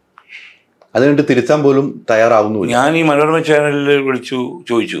 അത് കണ്ട് തിരുത്താൻ പോലും തയ്യാറാവുന്നു. ഞാൻ ഈ മനോരമ ചാനലിൽ വിളിച്ചു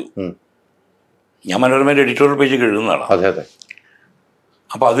ചോദിച്ചു. ഞാൻ മനോരമയുടെ എഡിറ്റോറിയൽ പേജൊക്കെ എഴുതുന്നതാണ്. അതെ അതെ.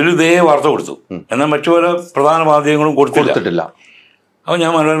 അപ്പോൾ അതിൽ ഇതേ വാർത്ത കൊടുത്തു, എന്നാൽ മറ്റു പല പ്രധാന മാധ്യമങ്ങളും കൊടുത്തിട്ടില്ല. അപ്പോൾ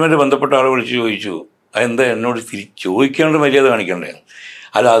ഞാൻ മനോരമയുടെ ബന്ധപ്പെട്ട ആളെ വിളിച്ച് ചോദിച്ചു, അതെന്താ എന്നോട് ചോദിക്കാണ്ട് മര്യാദ കാണിക്കണ്ടേ?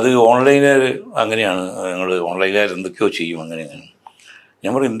 അല്ല, അത് ഓൺലൈനിൽ അങ്ങനെയാണ്, ഞങ്ങൾ ഓൺലൈനിൽ എന്തൊക്കെയോ ചെയ്യും, അങ്ങനെ.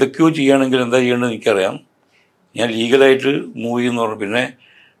 ഞാൻ പറയും, എന്തൊക്കെയോ ചെയ്യുകയാണെങ്കിൽ എന്താ ചെയ്യേണ്ടത് എനിക്കറിയാം, ഞാൻ ലീഗലായിട്ട് മൂവ് ചെയ്യുമെന്ന് പറഞ്ഞു. പിന്നെ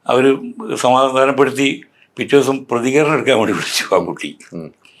അവർ സമാധാനപ്പെടുത്തി പിറ്റേ ദിവസം പ്രതികരണം എടുക്കാൻ വേണ്ടി വിളിച്ചു ആ കുട്ടി.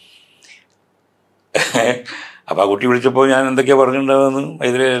 അപ്പോൾ ആ കുട്ടി വിളിച്ചപ്പോൾ ഞാൻ എന്തൊക്കെയാണ് പറഞ്ഞിട്ടുണ്ടാവുമെന്ന്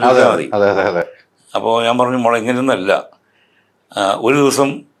ഇതിൽ മതി. അപ്പോൾ ഞാൻ പറഞ്ഞു, മോളെ ഇങ്ങനെയൊന്നല്ല, ഒരു ദിവസം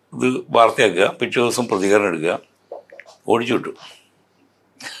ഇത് വാർത്തയാക്കുക, പിറ്റേ ദിവസം പ്രതികരണം എടുക്കുക. ഓടിച്ചു വിട്ടു.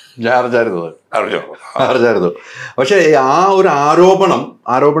 അറിഞ്ഞായിരുന്നു. പക്ഷേ ആ ഒരു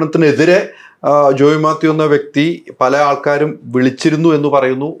ആരോപണത്തിനെതിരെ ജോയ് മാത്യു എന്ന വ്യക്തി പല ആൾക്കാരും വിളിച്ചിരുന്നു എന്ന്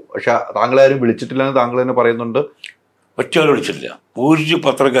പറയുന്നു. പക്ഷെ താങ്കളാരും വിളിച്ചിട്ടില്ല എന്ന് താങ്കൾ തന്നെ പറയുന്നുണ്ട്. ഒറ്റയാൾ വിളിച്ചിട്ടില്ല, ഒരു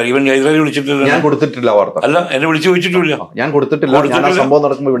പത്രക്കാർ, ഇവൻ ഹൈദരാബാദ് വിളിച്ചിട്ടില്ല. ഞാൻ കൊടുത്തിട്ടില്ല വാർത്ത. അല്ല, എന്നെ വിളിച്ചു ചോദിച്ചിട്ടില്ല. ഞാൻ കൊടുത്തിട്ടില്ല. സംഭവം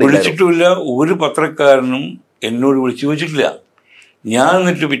നടക്കുമ്പോൾ വിളിച്ചിട്ടില്ല. ഒരു പത്രക്കാരനും എന്നോട് വിളിച്ചു ചോദിച്ചിട്ടില്ല. ഞാൻ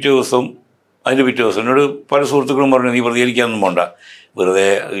എന്നിട്ട് പിറ്റേ ദിവസം എന്നോട് പല സുഹൃത്തുക്കളും പറഞ്ഞു, നീ പ്രതികരിക്കാനൊന്നും പോണ്ട, വെറുതെ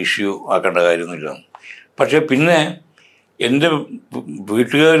ഇഷ്യൂ ആക്കേണ്ട കാര്യമൊന്നുമില്ല. പക്ഷേ പിന്നെ എൻ്റെ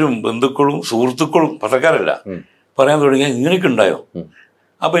വീട്ടുകാരും ബന്ധുക്കളും സുഹൃത്തുക്കളും പത്രക്കാരല്ല പറയാൻ തുടങ്ങിയാൽ ഇങ്ങനെയൊക്കെ ഉണ്ടായോ.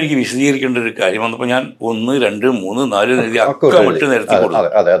 അപ്പോൾ എനിക്ക് വിശദീകരിക്കേണ്ട ഒരു കാര്യം വന്നപ്പോൾ ഞാൻ 1, 2, 3, 4 എഴുതി അക്കമിട്ട് നിരത്തി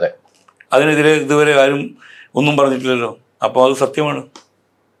കൊടുത്തു. അതിനെതിരെ ഇതുവരെ ആരും ഒന്നും പറഞ്ഞിട്ടില്ലല്ലോ. അപ്പോൾ അത് സത്യമാണ്.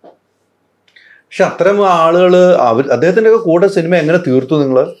 പക്ഷെ അത്തരം ആളുകൾ അദ്ദേഹത്തിൻ്റെ ഒക്കെ കൂടെ സിനിമ എങ്ങനെ തീർത്തു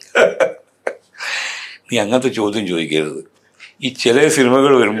നിങ്ങൾ? നീ അങ്ങനത്തെ ചോദ്യം ചോദിക്കരുത്. ഈ ചില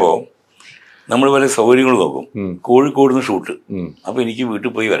സിനിമകൾ വരുമ്പോൾ നമ്മൾ പല സൗകര്യങ്ങൾ നോക്കും. കോഴിക്കോട് നിന്ന് ഷൂട്ട്, അപ്പോൾ എനിക്ക്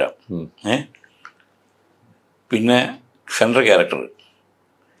വീട്ടിൽ പോയി വരാം. പിന്നെ സെൻട്രൽ ക്യാരക്ടർ,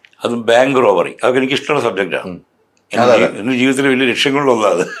 അതും ബാങ്ക് റോബറി, അതൊക്കെ എനിക്ക് ഇഷ്ടമുള്ള സബ്ജക്റ്റാണ്. എൻ്റെ ജീവിതത്തിലെ വലിയ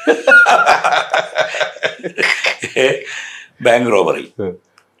ലക്ഷ്യങ്ങളിലൊന്നാണ് ബാങ്ക് റോബറി.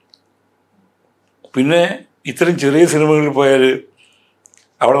 പിന്നെ ഇത്തരം ചെറിയ സിനിമകളിൽ പോയാൽ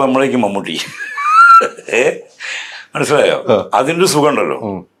അവിടെ നമ്മളേക്ക് മമ്മൂട്ടി, മനസ്സിലായോ? അതിൻ്റെ സുഖം ഉണ്ടല്ലോ.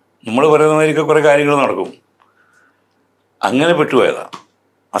 നമ്മൾ പറയുന്ന മാതിരിയൊക്കെ കുറേ കാര്യങ്ങൾ നടക്കും. അങ്ങനെ പെട്ടുപോയതാണ്.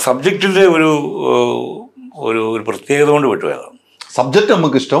 ആ സബ്ജക്റ്റിൻ്റെ ഒരു പ്രത്യേകത കൊണ്ട് പെട്ടുപോയതാണ്. സബ്ജക്റ്റ്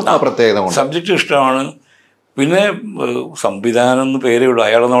നമുക്ക് ഇഷ്ടം, പ്രത്യേകത സബ്ജക്റ്റ് ഇഷ്ടമാണ്. പിന്നെ സംവിധാനം എന്ന് പേരേ ഉള്ളൂ,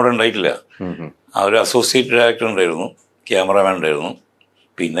 അയാളൊന്നും അവിടെ ഉണ്ടായിട്ടില്ല. ആ ഒരു അസോസിയേറ്റ് ഡയറക്ടർ ഉണ്ടായിരുന്നു, ക്യാമറമാൻ ഉണ്ടായിരുന്നു,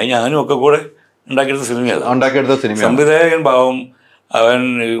 പിന്നെ ഞാനും ഒക്കെ കൂടെ ഉണ്ടാക്കിയെടുത്ത സിനിമയാണ്. സംവിധായകൻ ഭാവം അവൻ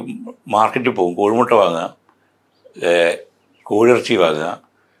മാർക്കറ്റിൽ പോകും, കോഴിമുട്ട വാങ്ങുക, കോഴിയിറച്ചി വാങ്ങുക,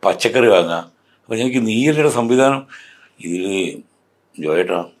 പച്ചക്കറി വാങ്ങുക. അപ്പോൾ എനിക്ക് നീയല്ലയുടെ സംവിധാനം. ഇതിൽ ജോയ്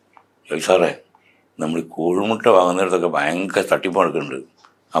സാറേ, നമ്മൾ കോഴിമുട്ട വാങ്ങുന്നിടത്തൊക്കെ ഭയങ്കര തട്ടിപ്പ് നടക്കുന്നുണ്ട്,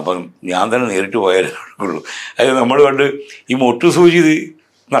 അപ്പം ഞാൻ തന്നെ നേരിട്ട് പോയാലേ ഉള്ളൂ. അതായത് നമ്മൾ കണ്ട് ഈ മൊട്ടു സൂചി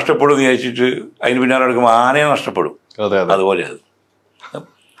നഷ്ടപ്പെടും എന്ന് വിചാരിച്ചിട്ട് അതിന് പിന്നാലെ നടക്കുമ്പോൾ ആനയെ നഷ്ടപ്പെടും. അതുപോലെ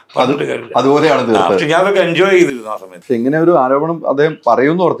അതുപോലെയാണ്. ഞാനതൊക്കെ എൻജോയ് ചെയ്തിരുന്നു ആ സമയത്ത്. ഇങ്ങനെ ഒരു ആരോപണം അദ്ദേഹം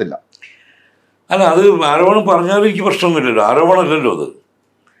പറയുമെന്ന് ഓർത്തില്ല. അല്ല, അത് ആരോപണം പറഞ്ഞാലും എനിക്ക് പ്രശ്നമൊന്നുമില്ലല്ലോ. ആരോപണമല്ലല്ലോ, അത്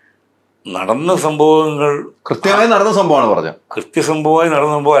നടന്ന സംഭവങ്ങൾ കൃത്യമായി നടന്ന സംഭവമാണ് പറഞ്ഞത്. കൃത്യസംഭവമായി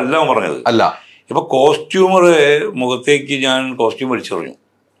നടന്ന സംഭവം എല്ലാം പറഞ്ഞത് അല്ല. ഇപ്പൊ കോസ്റ്റ്യൂമർ മുഖത്തേക്ക് ഞാൻ കോസ്റ്റ്യൂം വലിച്ചെറിഞ്ഞു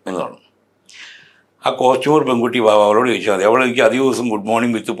എന്നാണ്. ആ കോസ്റ്റ്യൂമർ പെൺകുട്ടി അവളോട് ചോദിച്ചാൽ മതി, അവൾ എനിക്ക് അധിക ദിവസം ഗുഡ്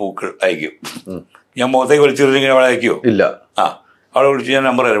മോർണിംഗ് വിത്ത് പൂക്കൾ അയക്കും. ഞാൻ മുഖത്തേക്ക് വലിച്ചെറിഞ്ഞെങ്കിൽ അവളെ അയക്കുമോ? ഇല്ല. അവളെ വിളിച്ച് ഞാൻ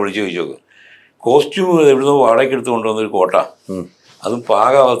നമ്പർ വിളിച്ച് ചോദിച്ചു നോക്കും. കോസ്റ്റ്യൂം എവിടുന്നോ വാടകയ്ക്ക് എടുത്ത് കൊണ്ടുവന്നൊരു കോട്ട, അതും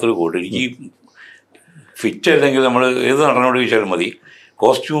പാകാവാത്തൊരു കോട്ട്. എനിക്ക് ഫിറ്റ് അല്ലെങ്കിൽ നമ്മൾ ഏത് നടനോട് ചോദിച്ചാലും മതി,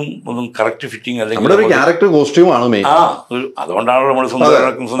 കോസ്റ്റ്യൂം ഒന്നും കറക്റ്റ് ഫിറ്റിംഗ് അല്ലെങ്കിൽ ക്യാരക്ടർ കോസ്റ്റ്യൂമാണ്. അതുകൊണ്ടാണല്ലോ നമ്മൾ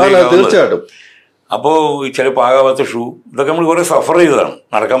സ്വന്തം. അപ്പോൾ ചില പാകാവാത്ത ഷൂ, ഇതൊക്കെ നമ്മൾ കുറേ സഫർ ചെയ്തതാണ്.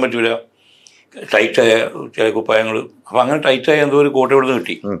 നടക്കാൻ പറ്റൂല, ടൈറ്റായ ചില കുപ്പായങ്ങൾ. അപ്പം അങ്ങനെ ടൈറ്റായ എന്തോ ഒരു കോട്ട ഇവിടുന്ന്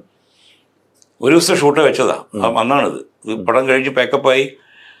കിട്ടി. ഒരു ദിവസത്തെ ഷൂട്ട് വെച്ചതാണ്. അന്നാണിത്. പടം കഴിഞ്ഞ് പാക്കപ്പായി,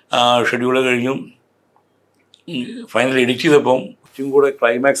 ഷെഡ്യൂള് കഴിഞ്ഞു, ഫൈനൽ എഡിറ്റ് ചെയ്തപ്പം കുറച്ചും കൂടെ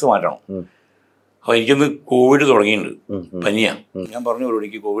ക്ലൈമാക്സ് മാറ്റണം. അപ്പോൾ എനിക്കൊന്ന് കോവിഡ് തുടങ്ങിയിട്ടുണ്ട്, പനിയാണ്. ഞാൻ പറഞ്ഞു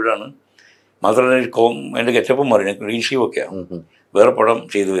എനിക്ക് കോവിഡാണ്, മാത്രമല്ല എൻ്റെ ഗെറ്റപ്പും മാറി, ക്ലീൻ ഷീവ് ഒക്കെയാണ്, വേറെ പടം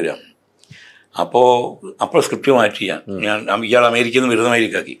ചെയ്തു വരാം. അപ്പോൾ സ്ക്രിപ്റ്റ് മാറ്റി ഞാൻ ഇയാൾ അമേരിക്കയിൽ നിന്ന്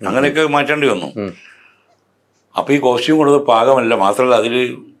വരുന്നമായിരിക്കാക്കി, അങ്ങനെയൊക്കെ മാറ്റേണ്ടി വന്നു. അപ്പോൾ ഈ കോസ്റ്റ്യൂം കൊടുത്ത് പാകമല്ല, മാത്രമല്ല അതിൽ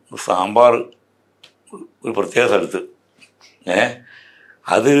സാമ്പാർ ഒരു പ്രത്യേക സ്ഥലത്ത്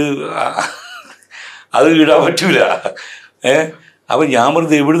അത് ഇടാൻ പറ്റൂല. അപ്പോൾ ഞാൻ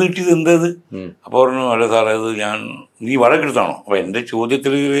പറഞ്ഞത് എവിടെ കിട്ടിയത് എന്തത്? അപ്പോൾ പറഞ്ഞു, അല്ല സാറേ അത് നീ വടക്കെടുത്താണോ? അപ്പോൾ എൻ്റെ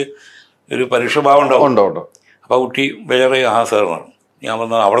ചോദ്യത്തിൽ ഒരു പരീക്ഷഭാവം ഉണ്ടാവും. അപ്പോൾ കുട്ടി വേറെ സാർ പറഞ്ഞു, ഞാൻ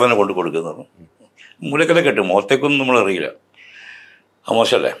പറഞ്ഞാൽ അവിടെ തന്നെ കൊണ്ട് കൊടുക്കുന്നു പറഞ്ഞു. മൂലക്കലൊക്കെ ഇട്ട് മുഖത്തേക്കൊന്നും നമ്മൾ അറിയില്ല. അത്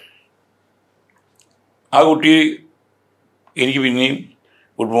മോശമല്ലേ? ആ കുട്ടി എനിക്ക് പിന്നെയും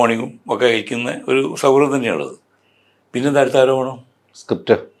ഗുഡ് മോർണിംഗും ഒക്കെ അയക്കുന്ന ഒരു സൗഹൃദം തന്നെയാണുള്ളത്. പിന്നെന്താ അടുത്ത ആരോപണം?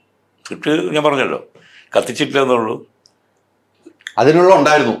 സ്ക്രിപ്റ്റ് ഞാൻ പറഞ്ഞല്ലോ, കത്തിച്ചിട്ടില്ല എന്നുള്ളൂ. അതിനുള്ള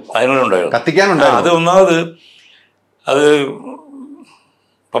ഉണ്ടായിരുന്നു, കത്തിക്കാനുണ്ടായിരുന്നു. അത് ഒന്നാമത് അത്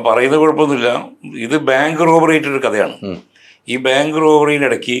ഇപ്പം പറയുന്നത് കുഴപ്പമൊന്നുമില്ല. ഇത് ബാങ്ക് റോബറി ആയിട്ടൊരു കഥയാണ്. ഈ ബാങ്ക്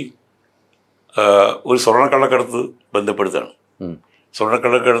റോബറിയിലിടയ്ക്ക് ഒരു സ്വർണ്ണക്കള്ളക്കടത്ത് ബന്ധപ്പെടുത്താണ്.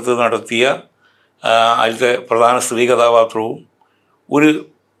 സ്വർണ്ണക്കള്ളക്കടത്ത് നടത്തിയ അതിലത്തെ പ്രധാന സ്ത്രീ കഥാപാത്രവും ഒരു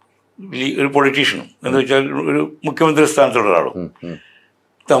പൊളിറ്റീഷ്യനും എന്ന് വെച്ചാൽ ഒരു മുഖ്യമന്ത്രി സ്ഥാനത്തുള്ള ഒരാളും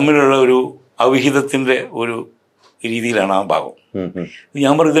തമ്മിലുള്ള ഒരു അവിഹിതത്തിൻ്റെ ഒരു രീതിയിലാണ് ആ ഭാഗം.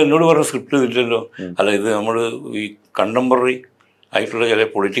 ഞാൻ പറഞ്ഞത് എന്നോട് പറഞ്ഞ സ്ക്രിപ്റ്റ് ഇതില്ലല്ലോ. അല്ല, ഇത് നമ്മൾ ഈ കണ്ടംപററി ആയിട്ടുള്ള ചില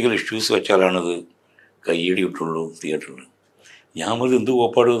പൊളിറ്റിക്കൽ ഇഷ്യൂസ് വെച്ചാലാണിത് കയ്യടി വിട്ടുള്ളൂ തിയേറ്ററിൽ. ഞാൻ പറഞ്ഞത് എന്ത്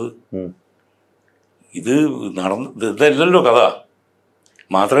കോപ്പാടും ഇത് ഇതല്ലല്ലോ കഥ.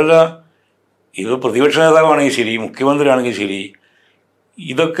 മാത്രമല്ല, ഇത് പ്രതിപക്ഷ നേതാവാണെങ്കിൽ ശരി, മുഖ്യമന്ത്രി ആണെങ്കിൽ ശരി,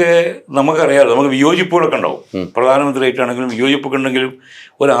 ഇതൊക്കെ നമുക്കറിയാമല്ലോ. നമുക്ക് വിയോജിപ്പുകളൊക്കെ ഉണ്ടാവും. പ്രധാനമന്ത്രിയായിട്ടാണെങ്കിലും വിയോജിപ്പൊക്കെ ഉണ്ടെങ്കിലും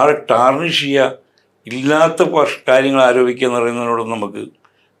ഒരാളെ ടാർണിഷ് ചെയ്യുക, ഇല്ലാത്ത കാര്യങ്ങൾ ആരോപിക്കുക എന്ന് പറയുന്നതിനോടൊന്നും നമുക്ക്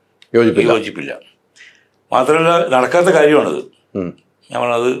യോജിപ്പില്ല. മാത്രമല്ല, നടക്കാത്ത കാര്യമാണത്. ഞാൻ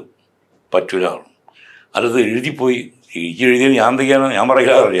പറഞ്ഞത് പറ്റൂല. അത് എഴുതിപ്പോയി എഴുതിയത് ഞാൻ തയ്യാനോ ഞാൻ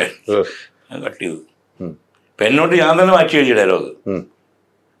പറയാറില്ല. ഞാൻ കട്ട് ചെയ്തു. പെന്നോട്ട് ഞാൻ തന്നെ മാറ്റി എഴുതിയ ഡയലോഗ്.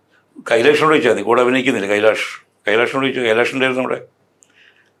 കൈലാഷിനോട് ചോദിച്ചാൽ മതി, കൂടെ അഭിനയിക്കുന്നില്ല. കൈലാഷിനോട് ചോദിച്ചു. കൈലാഷിൻ്റെ നമ്മുടെ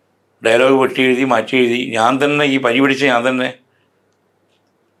ഡയലോഗ് വെട്ടി എഴുതി മാറ്റി എഴുതി ഞാൻ തന്നെ ഈ പനി പിടിച്ച് ഞാൻ തന്നെ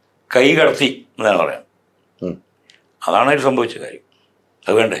കൈ കടത്തി എന്നാണ് പറയാം. അതാണ് അതിൽ സംഭവിച്ച കാര്യം.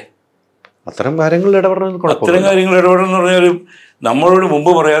 അത് വേണ്ടേ? അത്തരം കാര്യങ്ങളിൽ ഇടപെടണമെന്ന് പറഞ്ഞാൽ നമ്മളോട്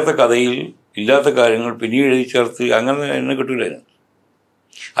മുമ്പ് പറയാത്ത കഥയിൽ ഇല്ലാത്ത കാര്യങ്ങൾ പിന്നീട് എഴുതി ചേർത്ത് അങ്ങനെ എന്നെ കിട്ടൂലായിരുന്നു.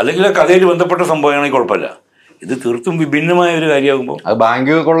 അല്ലെങ്കിൽ ആ കഥയിൽ ബന്ധപ്പെട്ട സംഭവമാണെങ്കിൽ കുഴപ്പമില്ല. ഇത് തീർത്തും വിഭിന്നമായ ഒരു കാര്യമാകുമ്പോൾ അത്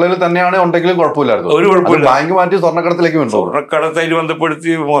ബാങ്ക് കൊള്ളയിൽ തന്നെയാണ് ഉണ്ടെങ്കിലും കുഴപ്പമില്ലായിരുന്നു. ഒരു കുഴപ്പമില്ല. ബാങ്ക് മാറ്റി സ്വർണ്ണക്കടത്തിലേക്ക് വന്നു. സ്വർണ്ണക്കടത്തിൽ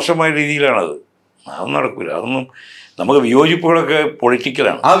ബന്ധപ്പെടുത്തി മോശമായ രീതിയിലാണത്. അതൊന്നും നടക്കില്ല. അതൊന്നും നമുക്ക് വിയോജിപ്പുകളൊക്കെ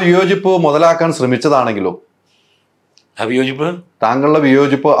പൊളിറ്റിക്കലാണ്. ആ വിയോജിപ്പ് മുതലാക്കാൻ ശ്രമിച്ചതാണെങ്കിലോ? ആ വിയോജിപ്പ്, താങ്കളുടെ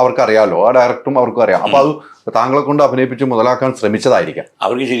വിയോജിപ്പ് അവർക്കറിയാലോ, ആ ഡയറക്ടറും അവർക്കും അറിയാം. അപ്പൊ അത് താങ്കളെ കൊണ്ട് അഭിനയിപ്പിച്ച് മുതലാക്കാൻ ശ്രമിച്ചതായിരിക്കാം.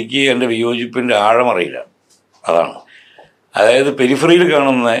 അവർക്ക് ശരിക്കും എൻ്റെ വിയോജിപ്പിൻ്റെ ആഴം അറിയില്ല. അതാണ്. അതായത് പെരിഫറിയിൽ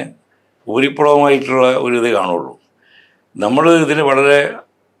കാണുന്ന ഉപരിപ്ലവമായിട്ടുള്ള ഒരു ഇത് കാണുള്ളൂ. നമ്മൾ ഇതിന് വളരെ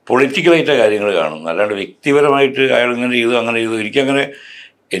പൊളിറ്റിക്കലായിട്ട് കാര്യങ്ങൾ കാണുന്നു. അല്ലാണ്ട് വ്യക്തിപരമായിട്ട് അയാൾ ഇങ്ങനെ ചെയ്തു അങ്ങനെ ചെയ്തു. എനിക്കങ്ങനെ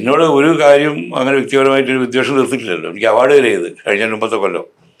എന്നോട് ഒരു കാര്യം അങ്ങനെ വ്യക്തിപരമായിട്ടൊരു വിദ്വേഷം തീർത്തിട്ടില്ലല്ലോ. എനിക്ക് അവാർഡ് വരെ ചെയ്ത് കഴിഞ്ഞ മുമ്പത്തെ കൊല്ലം.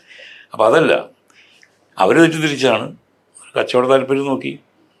 അപ്പോൾ അതല്ല, അവർ തെറ്റിദ്ധരിച്ചാണ്. കച്ചവട താല്പര്യം നോക്കി,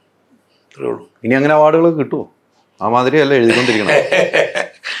 അത്രേ ഉള്ളൂ. ഇനി അങ്ങനെ അവാർഡുകൾ കിട്ടുമോ? ആ മാതിരിയല്ല എഴുതിക്കൊണ്ടിരിക്കണം.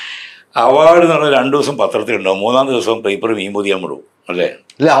 അവാർഡ് എന്ന് പറഞ്ഞാൽ 2 ദിവസം പത്രത്തിലുണ്ടാവും, 3-ാം ദിവസം പേപ്പർ മീൻ പൊതിയാൻ വിടും അല്ലേ?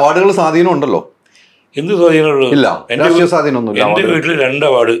 ഇല്ല, അവാർഡുകൾ സ്വാധീനം ഉണ്ടല്ലോ. എന്ത് സ്വാധീനമുള്ളൂ? ഇല്ല, എൻ്റെ വീട്ടിൽ 2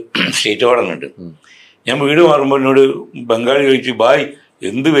 അവാർഡ് സ്റ്റേറ്റ് അവാർഡ് ഉണ്ട്. ഞാൻ വീട് മാറുമ്പോൾ എന്നോട് ബംഗാളി ചോദിച്ചു, ബായ്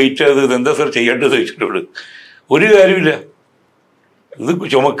എന്ത് വെയിറ്റ് ആയത്, എന്താ സാർ ചെയ്യേണ്ടത് ചോദിച്ചിട്ടുള്ളൂ. ഒരു കാര്യമില്ല, ഇത്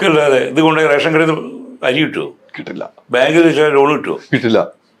ചുമക്കല്ലാതെ ഇത് കൊണ്ട് റേഷൻ കടയിൽ അരി കിട്ടുമോ? കിട്ടില്ല. ബാങ്കിൽ വെച്ചാൽ ലോൺ കിട്ടുമോ? കിട്ടില്ല.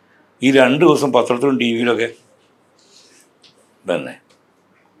 ഈ 2 ദിവസം പത്രത്തിലും ടി വിയിലൊക്കെ തന്നെ.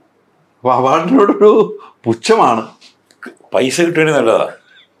 അപ്പോൾ അവാർഡിനോടൊരു പുച്ഛമാണ്. പൈസ കിട്ടുകയാണെങ്കിൽ നല്ലതാ.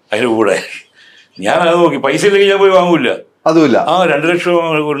 അതിന് കൂടെ ഞാനത് നോക്കി. പൈസ ഇല്ലെങ്കിൽ ഞാൻ പോയി വാങ്ങൂല. അതുമില്ല. 2 ലക്ഷം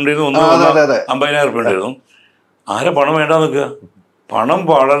ഉണ്ടായിരുന്നു, 50,000 രൂപ ഉണ്ടായിരുന്നു. ആരെ പണം വേണ്ടാന്ന് നിൽക്കുക? പണം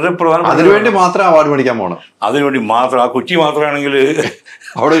വളരെ പ്രധാനപ്പെട്ട. അതിനുവേണ്ടി മാത്രം അവാർഡ് മേടിക്കാൻ പോകണം. അതിനുവേണ്ടി മാത്രം. ആ കുറ്റി മാത്രമാണെങ്കിൽ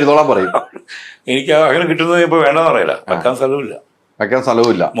അവിടെ ഇരുന്നോളാൻ പറയും. എനിക്ക് അങ്ങനെ കിട്ടുന്നത് ഇപ്പോൾ വേണ്ടെന്ന് പറയില്ല. വെക്കാൻ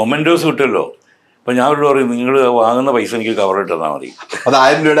സ്ഥലവുമില്ല. മൊമെന്റോസ് കിട്ടുമല്ലോ. അപ്പം ഞാൻ അവരോട് പറയും, നിങ്ങൾ വാങ്ങുന്ന പൈസ എനിക്ക് കവർ ഇട്ടെന്നാൽ മതി. അത്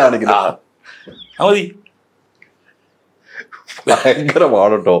 1000 രൂപയുടെ ആണെങ്കിലും മതി. ഭയങ്കര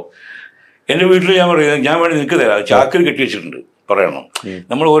പാടട്ടോ. എൻ്റെ വീട്ടിൽ ഞാൻ പറയുന്നത്, ഞാൻ വേണ്ടി നിൽക്ക് തരാം, ചാക്കിൽ കെട്ടി വെച്ചിട്ടുണ്ട്. പറയണം,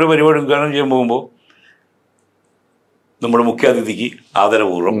 നമ്മൾ ഓരോ പരിപാടി ഉദ്ഘാടനം ചെയ്യാൻ പോകുമ്പോൾ നമ്മുടെ മുഖ്യാതിഥിക്ക്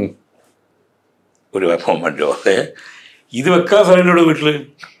ആദരപൂർവ്വം ഒരു മൊമെന്റോ ഇത് വെക്കാൻ സ്ഥലമുണ്ട് വീട്ടിൽ.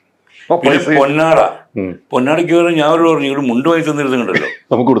 പിന്നെ പൊന്നാടയ്ക്ക് പറഞ്ഞാൽ ഞാൻ അവരോട് പറഞ്ഞു, ഇവിടെ മുണ്ടുമായി തന്നിരുന്നുണ്ടല്ലോ,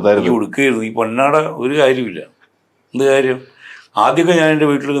 നമുക്ക് ഉടുക്കായിരുന്നു. ഈ പൊന്നാട ഒരു കാര്യമില്ല. എന്ത് കാര്യം? ആദ്യമൊക്കെ ഞാൻ എൻ്റെ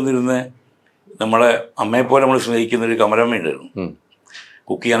വീട്ടിൽ തന്നിരുന്ന നമ്മളെ അമ്മയെപ്പോലെ നമ്മൾ സ്നേഹിക്കുന്നൊരു കമലമ്മ ഉണ്ടായിരുന്നു,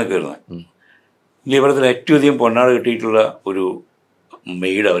 കുക്ക് ചെയ്യാനൊക്കെ വരുന്നത്. ഇനി ഇവിടത്തിൽ ഏറ്റവും അധികം പൊന്നാട കിട്ടിയിട്ടുള്ള ഒരു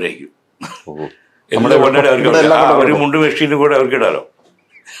മെയ്ഡ് അവരായിരിക്കും. നമ്മുടെ പൊന്നാട അവർക്ക് മുണ്ട് വെഷ്ടിൻ്റെ കൂടെ അവർക്ക് ഇടാലോ.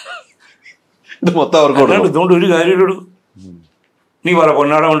 ഇതുകൊണ്ട് ഒരു കാര്യം നീ പറ,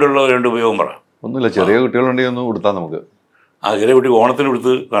 പൊന്നാട കൊണ്ടുള്ള 2 ഉപയോഗം പറ. ഒന്നുമില്ല, ചെറിയ കുട്ടികളുണ്ടെങ്കിൽ ഒന്ന് കൊടുത്താൽ നമുക്ക് ചെറിയ കുട്ടി ഓണത്തിന്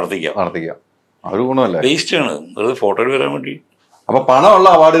എടുത്ത് നടത്തിക്കാം. അതൊരു ഗുണമല്ല, വേസ്റ്റാണ്, വെറുതെ ഫോട്ടോയിൽ വരാൻ വേണ്ടി. അപ്പൊ പണമുള്ള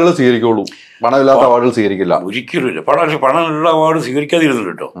അവാർഡുകൾ സ്വീകരിക്കുള്ളൂ, പണമില്ലാത്ത അവാർഡുകൾ സ്വീകരിക്കില്ല. ഒരിക്കലും ഇല്ല. പണമുള്ള അവാർഡ്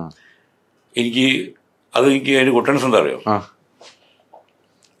സ്വീകരിക്കാതിരുന്നുണ്ട് കേട്ടോ. എനിക്ക് അതിൻ്റെ കൊട്ടൻസ് എന്താ അറിയോ,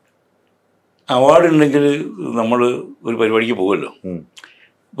 അവാർഡ് ഉണ്ടെങ്കിൽ നമ്മൾ ഒരു പരിപാടിക്ക് പോകുമല്ലോ,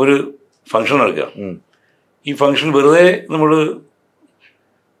 ഒരു ഫംഗ്ഷൻ നടക്കുക. ഈ ഫംഗ്ഷൻ വെറുതെ നമ്മൾ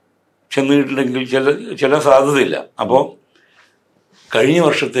ചെന്നിട്ടുണ്ടെങ്കിൽ ചില സാധ്യതയില്ല. അപ്പോൾ കഴിഞ്ഞ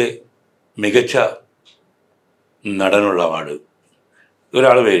വർഷത്തെ മികച്ച നടനുള്ള അവാർഡ്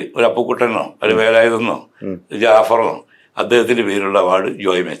ഒരാൾ പേര്, ഒരു അപ്പുക്കുട്ടനോ അല്ലെ വേലായുധനോ ജാഫറോ, അദ്ദേഹത്തിൻ്റെ പേരുള്ള അവാർഡ്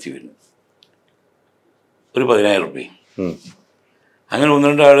ജോയ് മാത്യുവിന് ഒരു 10,000 രൂപ. അങ്ങനെ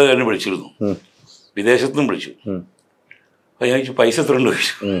 1-2 ആൾ എന്നെ വിളിച്ചിരുന്നു, വിദേശത്തുനിന്നും വിളിച്ചു. അപ്പോൾ ഞാൻ ചോദിച്ചു പൈസ എത്ര ഉണ്ട്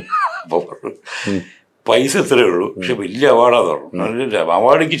ചോദിച്ചു. അപ്പോൾ പൈസ എത്രയേ ഉള്ളൂ, പക്ഷെ വലിയ അവാർഡാന്ന് പറഞ്ഞു.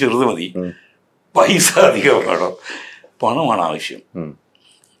 അവാർഡിക്ക് ചെറുത് മതി, പൈസ അധികം വേണം, പണമാണ് ആവശ്യം.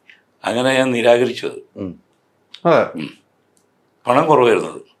 അങ്ങനെ ഞാൻ നിരാകരിച്ചത്. പണം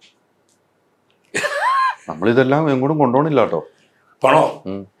കുറവായിരുന്നത്. നമ്മളിതെല്ലാം എങ്ങോട്ടും കൊണ്ടുപോകണില്ല കേട്ടോ. പണോ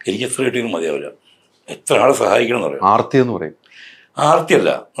എനിക്ക് എത്ര കിട്ടിയെങ്കിലും മതിയാവില്ല. എത്ര ആളെ സഹായിക്കണം എന്ന് പറയും. ആർത്തി എന്ന് പറയും. ആർത്തിയല്ല,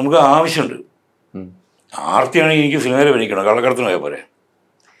 നമുക്ക് ആവശ്യമുണ്ട്. ആർത്തിയാണെങ്കിൽ എനിക്ക് സിനിമയിൽ അഭിനയിക്കണം, കള്ളക്കടത്തിന് പോയാൽ പോരെ,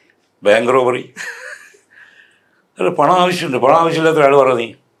 ബാങ്ക് റോബറി. അല്ല, പണം ആവശ്യമുണ്ട്. പണം ആവശ്യമില്ലാത്ത ഒരാൾ പറ, നീ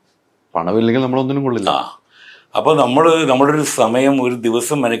പണമില്ലെങ്കിൽ നമ്മളൊന്നിനും കൊള്ളില്ല. അപ്പോൾ നമ്മുടെ ഒരു സമയം ഒരു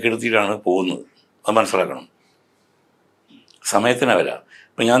ദിവസം മെനക്കെടുത്തിട്ടാണ് പോകുന്നത്, അത് മനസ്സിലാക്കണം. സമയത്തിനാ വില.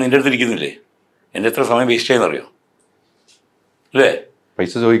 ഇപ്പം ഞാൻ നിൻ്റെ അടുത്ത് ഇരിക്കുന്നില്ലേ, എൻ്റെ എത്ര സമയം വേസ്റ്റ് ചെയ്യുന്നറിയോ അല്ലേ?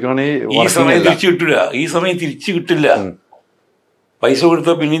 പൈസ ചോദിക്കുകയാണെങ്കിൽ ഈ സമയം തിരിച്ചു കിട്ടില്ല, ഈ സമയം തിരിച്ചു കിട്ടില്ല. പൈസ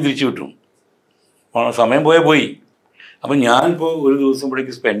കൊടുത്താൽ പിന്നെയും തിരിച്ചു കിട്ടും, സമയം പോയാൽ പോയി. അപ്പം ഞാനിപ്പോൾ ഒരു ദിവസം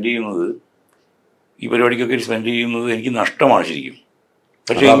ഇവിടേക്ക് സ്പെൻഡ് ചെയ്യുന്നത്, ഈ പരിപാടിക്കൊക്കെ സ്പെൻഡ് ചെയ്യുന്നത് എനിക്ക് നഷ്ടമാണ് ശരിക്കും.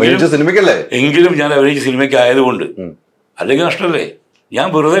 പക്ഷേ എങ്കിലും ഞാൻ അഭിനയിച്ച സിനിമയ്ക്ക് ആയതുകൊണ്ട്, അല്ലെങ്കിൽ നഷ്ടമല്ലേ. ഞാൻ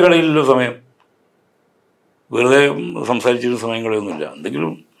വെറുതെ കളയില്ലല്ലോ സമയം, വെറുതെ സംസാരിച്ചിരുന്ന സമയം കളയൊന്നുമില്ല,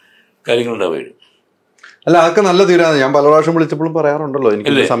 എന്തെങ്കിലും കാര്യങ്ങളുണ്ടാവുകയും. അല്ല, അതൊക്കെ നല്ല തീരുമാനം. ഞാൻ പല പ്രാവശ്യം വിളിച്ചപ്പോഴും പറയാറുണ്ടല്ലോ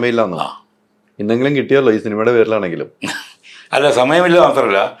എനിക്ക് സമയമില്ലാന്ന്. ഇന്നെങ്കിലും കിട്ടിയല്ലോ ഈ സിനിമയുടെ പേരിലാണെങ്കിലും. അല്ല, സമയമില്ല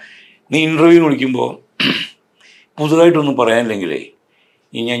മാത്രമല്ല, നീ ഇൻ്റർവ്യൂവിന് വിളിക്കുമ്പോൾ പുതുതായിട്ടൊന്നും പറയാനില്ലെങ്കിലേ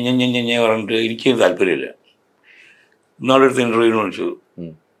ഈ ഞാൻ പറഞ്ഞിട്ട് എനിക്ക് താല്പര്യമില്ല. ഇന്നാളെടുത്ത് ഇൻ്റർവ്യൂവിന് വിളിച്ചു,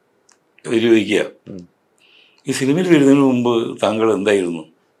 ചോദിക്കുക ഈ സിനിമയിൽ വരുന്നതിന് മുമ്പ് താങ്കൾ എന്തായിരുന്നു?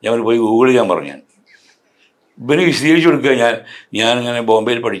 ഞാൻ പോയി ഗൂഗിൾ ചെയ്യാൻ പറഞ്ഞു. ഇവന് വിശദീകരിച്ചു കൊടുക്കുക, ഞാനിങ്ങനെ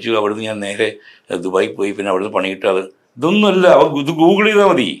ബോംബെയിൽ പഠിച്ചു, അവിടുന്ന് ഞാൻ നേരെ ദുബായി പോയി, പിന്നെ അവിടുന്ന് പണി കിട്ടാതെ. ഇതൊന്നുമല്ല, ഇത് ഗൂഗിൾ ചെയ്താൽ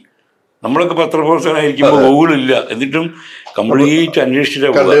മതി. നമ്മളൊക്കെ പത്രപ്രവർത്തകനായിരിക്കുമ്പോൾ ഗൂഗിളില്ല, എന്നിട്ടും കംപ്ലീറ്റ്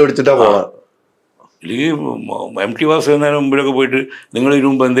അന്വേഷിച്ചിട്ടാ പോകാം. അല്ലെങ്കിൽ MT വാസുദേവന് മുമ്പിലൊക്കെ പോയിട്ട് നിങ്ങൾ ഇതിനു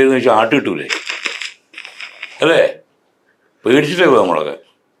മുമ്പ് എന്തായിരുന്നു വെച്ചാൽ ആട്ട് കിട്ടൂലേ അല്ലേ? പേടിച്ചിട്ടേ പോകാം നമ്മളൊക്കെ.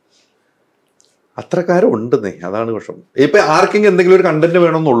 അത്രക്കാരും ഉണ്ടെന്നേ, അതാണ് പ്രശ്നം. ഇപ്പൊ ആർക്കെങ്കിലും എന്തെങ്കിലും ഒരു കണ്ടന്റ്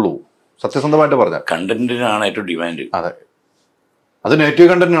വേണമെന്നുള്ളൂ, സത്യസന്ധമായിട്ട് പറഞ്ഞാൽ. കണ്ടന്റിനാണ് ഏറ്റവും ഡിമാൻഡ്. അതെ, അത് നെഗറ്റീവ്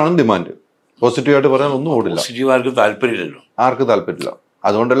കണ്ടന്റിനാണ് ഡിമാൻഡ്. പോസിറ്റീവായിട്ട് പറയാൻ ഒന്നും ഓടില്ല. പോസിറ്റീവ് ആർക്കും താല്പര്യമില്ലല്ലോ. ആർക്കും താല്പര്യമില്ല.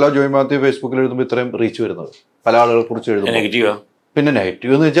 അതുകൊണ്ടല്ലോ ജോയ് മാത്യു ഫേസ്ബുക്കിൽ എഴുതുമ്പോൾ ഇത്രയും റീച്ച് വരുന്നത്. പല ആളുകളെ കുറിച്ച് എഴുതുമ്പോൾ നെഗറ്റീവാ. പിന്നെ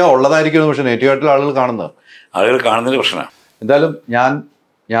നെഗറ്റീവ് എന്ന് വെച്ചാൽ ഉള്ളതായിരിക്കും, പക്ഷെ നെഗറ്റീവായിട്ടുള്ള ആളുകൾ കാണുന്നതിന്റെ പ്രശ്നമാണ്. എന്തായാലും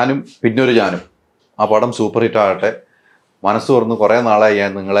ഞാനും പിന്നൊരു ഞാനും ആ പടം സൂപ്പർ ഹിറ്റ് ആകട്ടെ. മനസ്സ് തുറന്ന് കുറെ നാളായി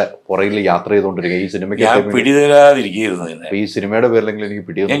ഞാൻ നിങ്ങളെ പുറകിൽ യാത്ര ചെയ്തുകൊണ്ടിരിക്കുക. ഈ സിനിമയ്ക്ക് ഈ സിനിമയുടെ പേരിലെങ്കിലും എനിക്ക്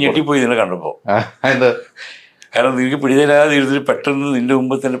പിടിയത് ഞെട്ടിപ്പോയി നിന്നെ കണ്ടപ്പോ. കാരണം നിനക്ക് പിടിതരാതിരുന്നിട്ട് പെട്ടെന്ന് നിന്റെ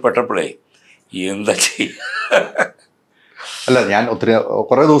മുമ്പ് തന്നെ പെട്ടപ്പോഴേ എന്താ ചെയ്യ. അല്ല, ഞാൻ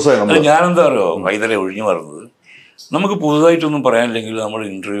കുറെ ദിവസമായി. ഞാനെന്താ പറയുക, വൈദ്യുതി ഒഴിഞ്ഞു പറഞ്ഞത്, നമുക്ക് പുതുതായിട്ടൊന്നും പറയാനില്ലെങ്കിൽ നമ്മൾ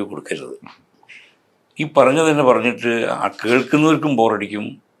ഇൻ്റർവ്യൂ കൊടുക്കരുത്. ഈ പറഞ്ഞത് തന്നെ പറഞ്ഞിട്ട് ആ കേൾക്കുന്നവർക്കും ബോറടിക്കും,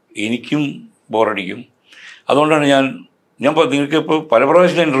 എനിക്കും ബോറടിക്കും. അതുകൊണ്ടാണ് ഞാൻ നിങ്ങൾക്ക് ഇപ്പോൾ പല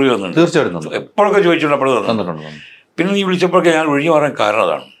പ്രാവശ്യം ഇൻ്റർവ്യൂ വന്നിട്ടുണ്ട്. തീർച്ചയായിട്ടും എപ്പോഴൊക്കെ ചോദിച്ചിട്ടുണ്ട്, അപ്പോഴും തന്നിട്ടുണ്ട്. പിന്നെ നീ വിളിച്ചപ്പോഴൊക്കെ ഞാൻ ഒഴിഞ്ഞു പറയാൻ കാരണം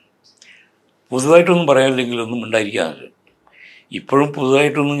അതാണ്. പുതുതായിട്ടൊന്നും പറയാനില്ലെങ്കിൽ ഒന്നും ഉണ്ടായിരിക്കാതെ. ഇപ്പോഴും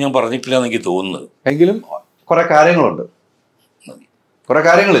പുതുതായിട്ടൊന്നും ഞാൻ പറഞ്ഞിട്ടില്ല എന്ന് എനിക്ക് തോന്നുന്നത്. എങ്കിലും കുറെ കാര്യങ്ങളുണ്ട്. കുറെ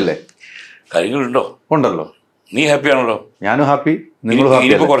കാര്യങ്ങളില്ലേ? കാര്യങ്ങളുണ്ടോ? ഉണ്ടല്ലോ. നീ ഹാപ്പി ആണല്ലോ, ഞാനും ഹാപ്പി.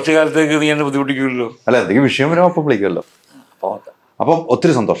 ഇനിയിപ്പോൾ കുറച്ച് കാലത്തേക്ക് നീ എന്നെ ബുദ്ധിമുട്ടിക്കുമല്ലോ. അല്ല, എന്തെങ്കിലും വിഷയം വരാം, അപ്പം വിളിക്കുമല്ലോ. അപ്പം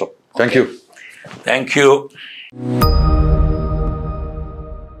ഒത്തിരി സന്തോഷം. Thank you.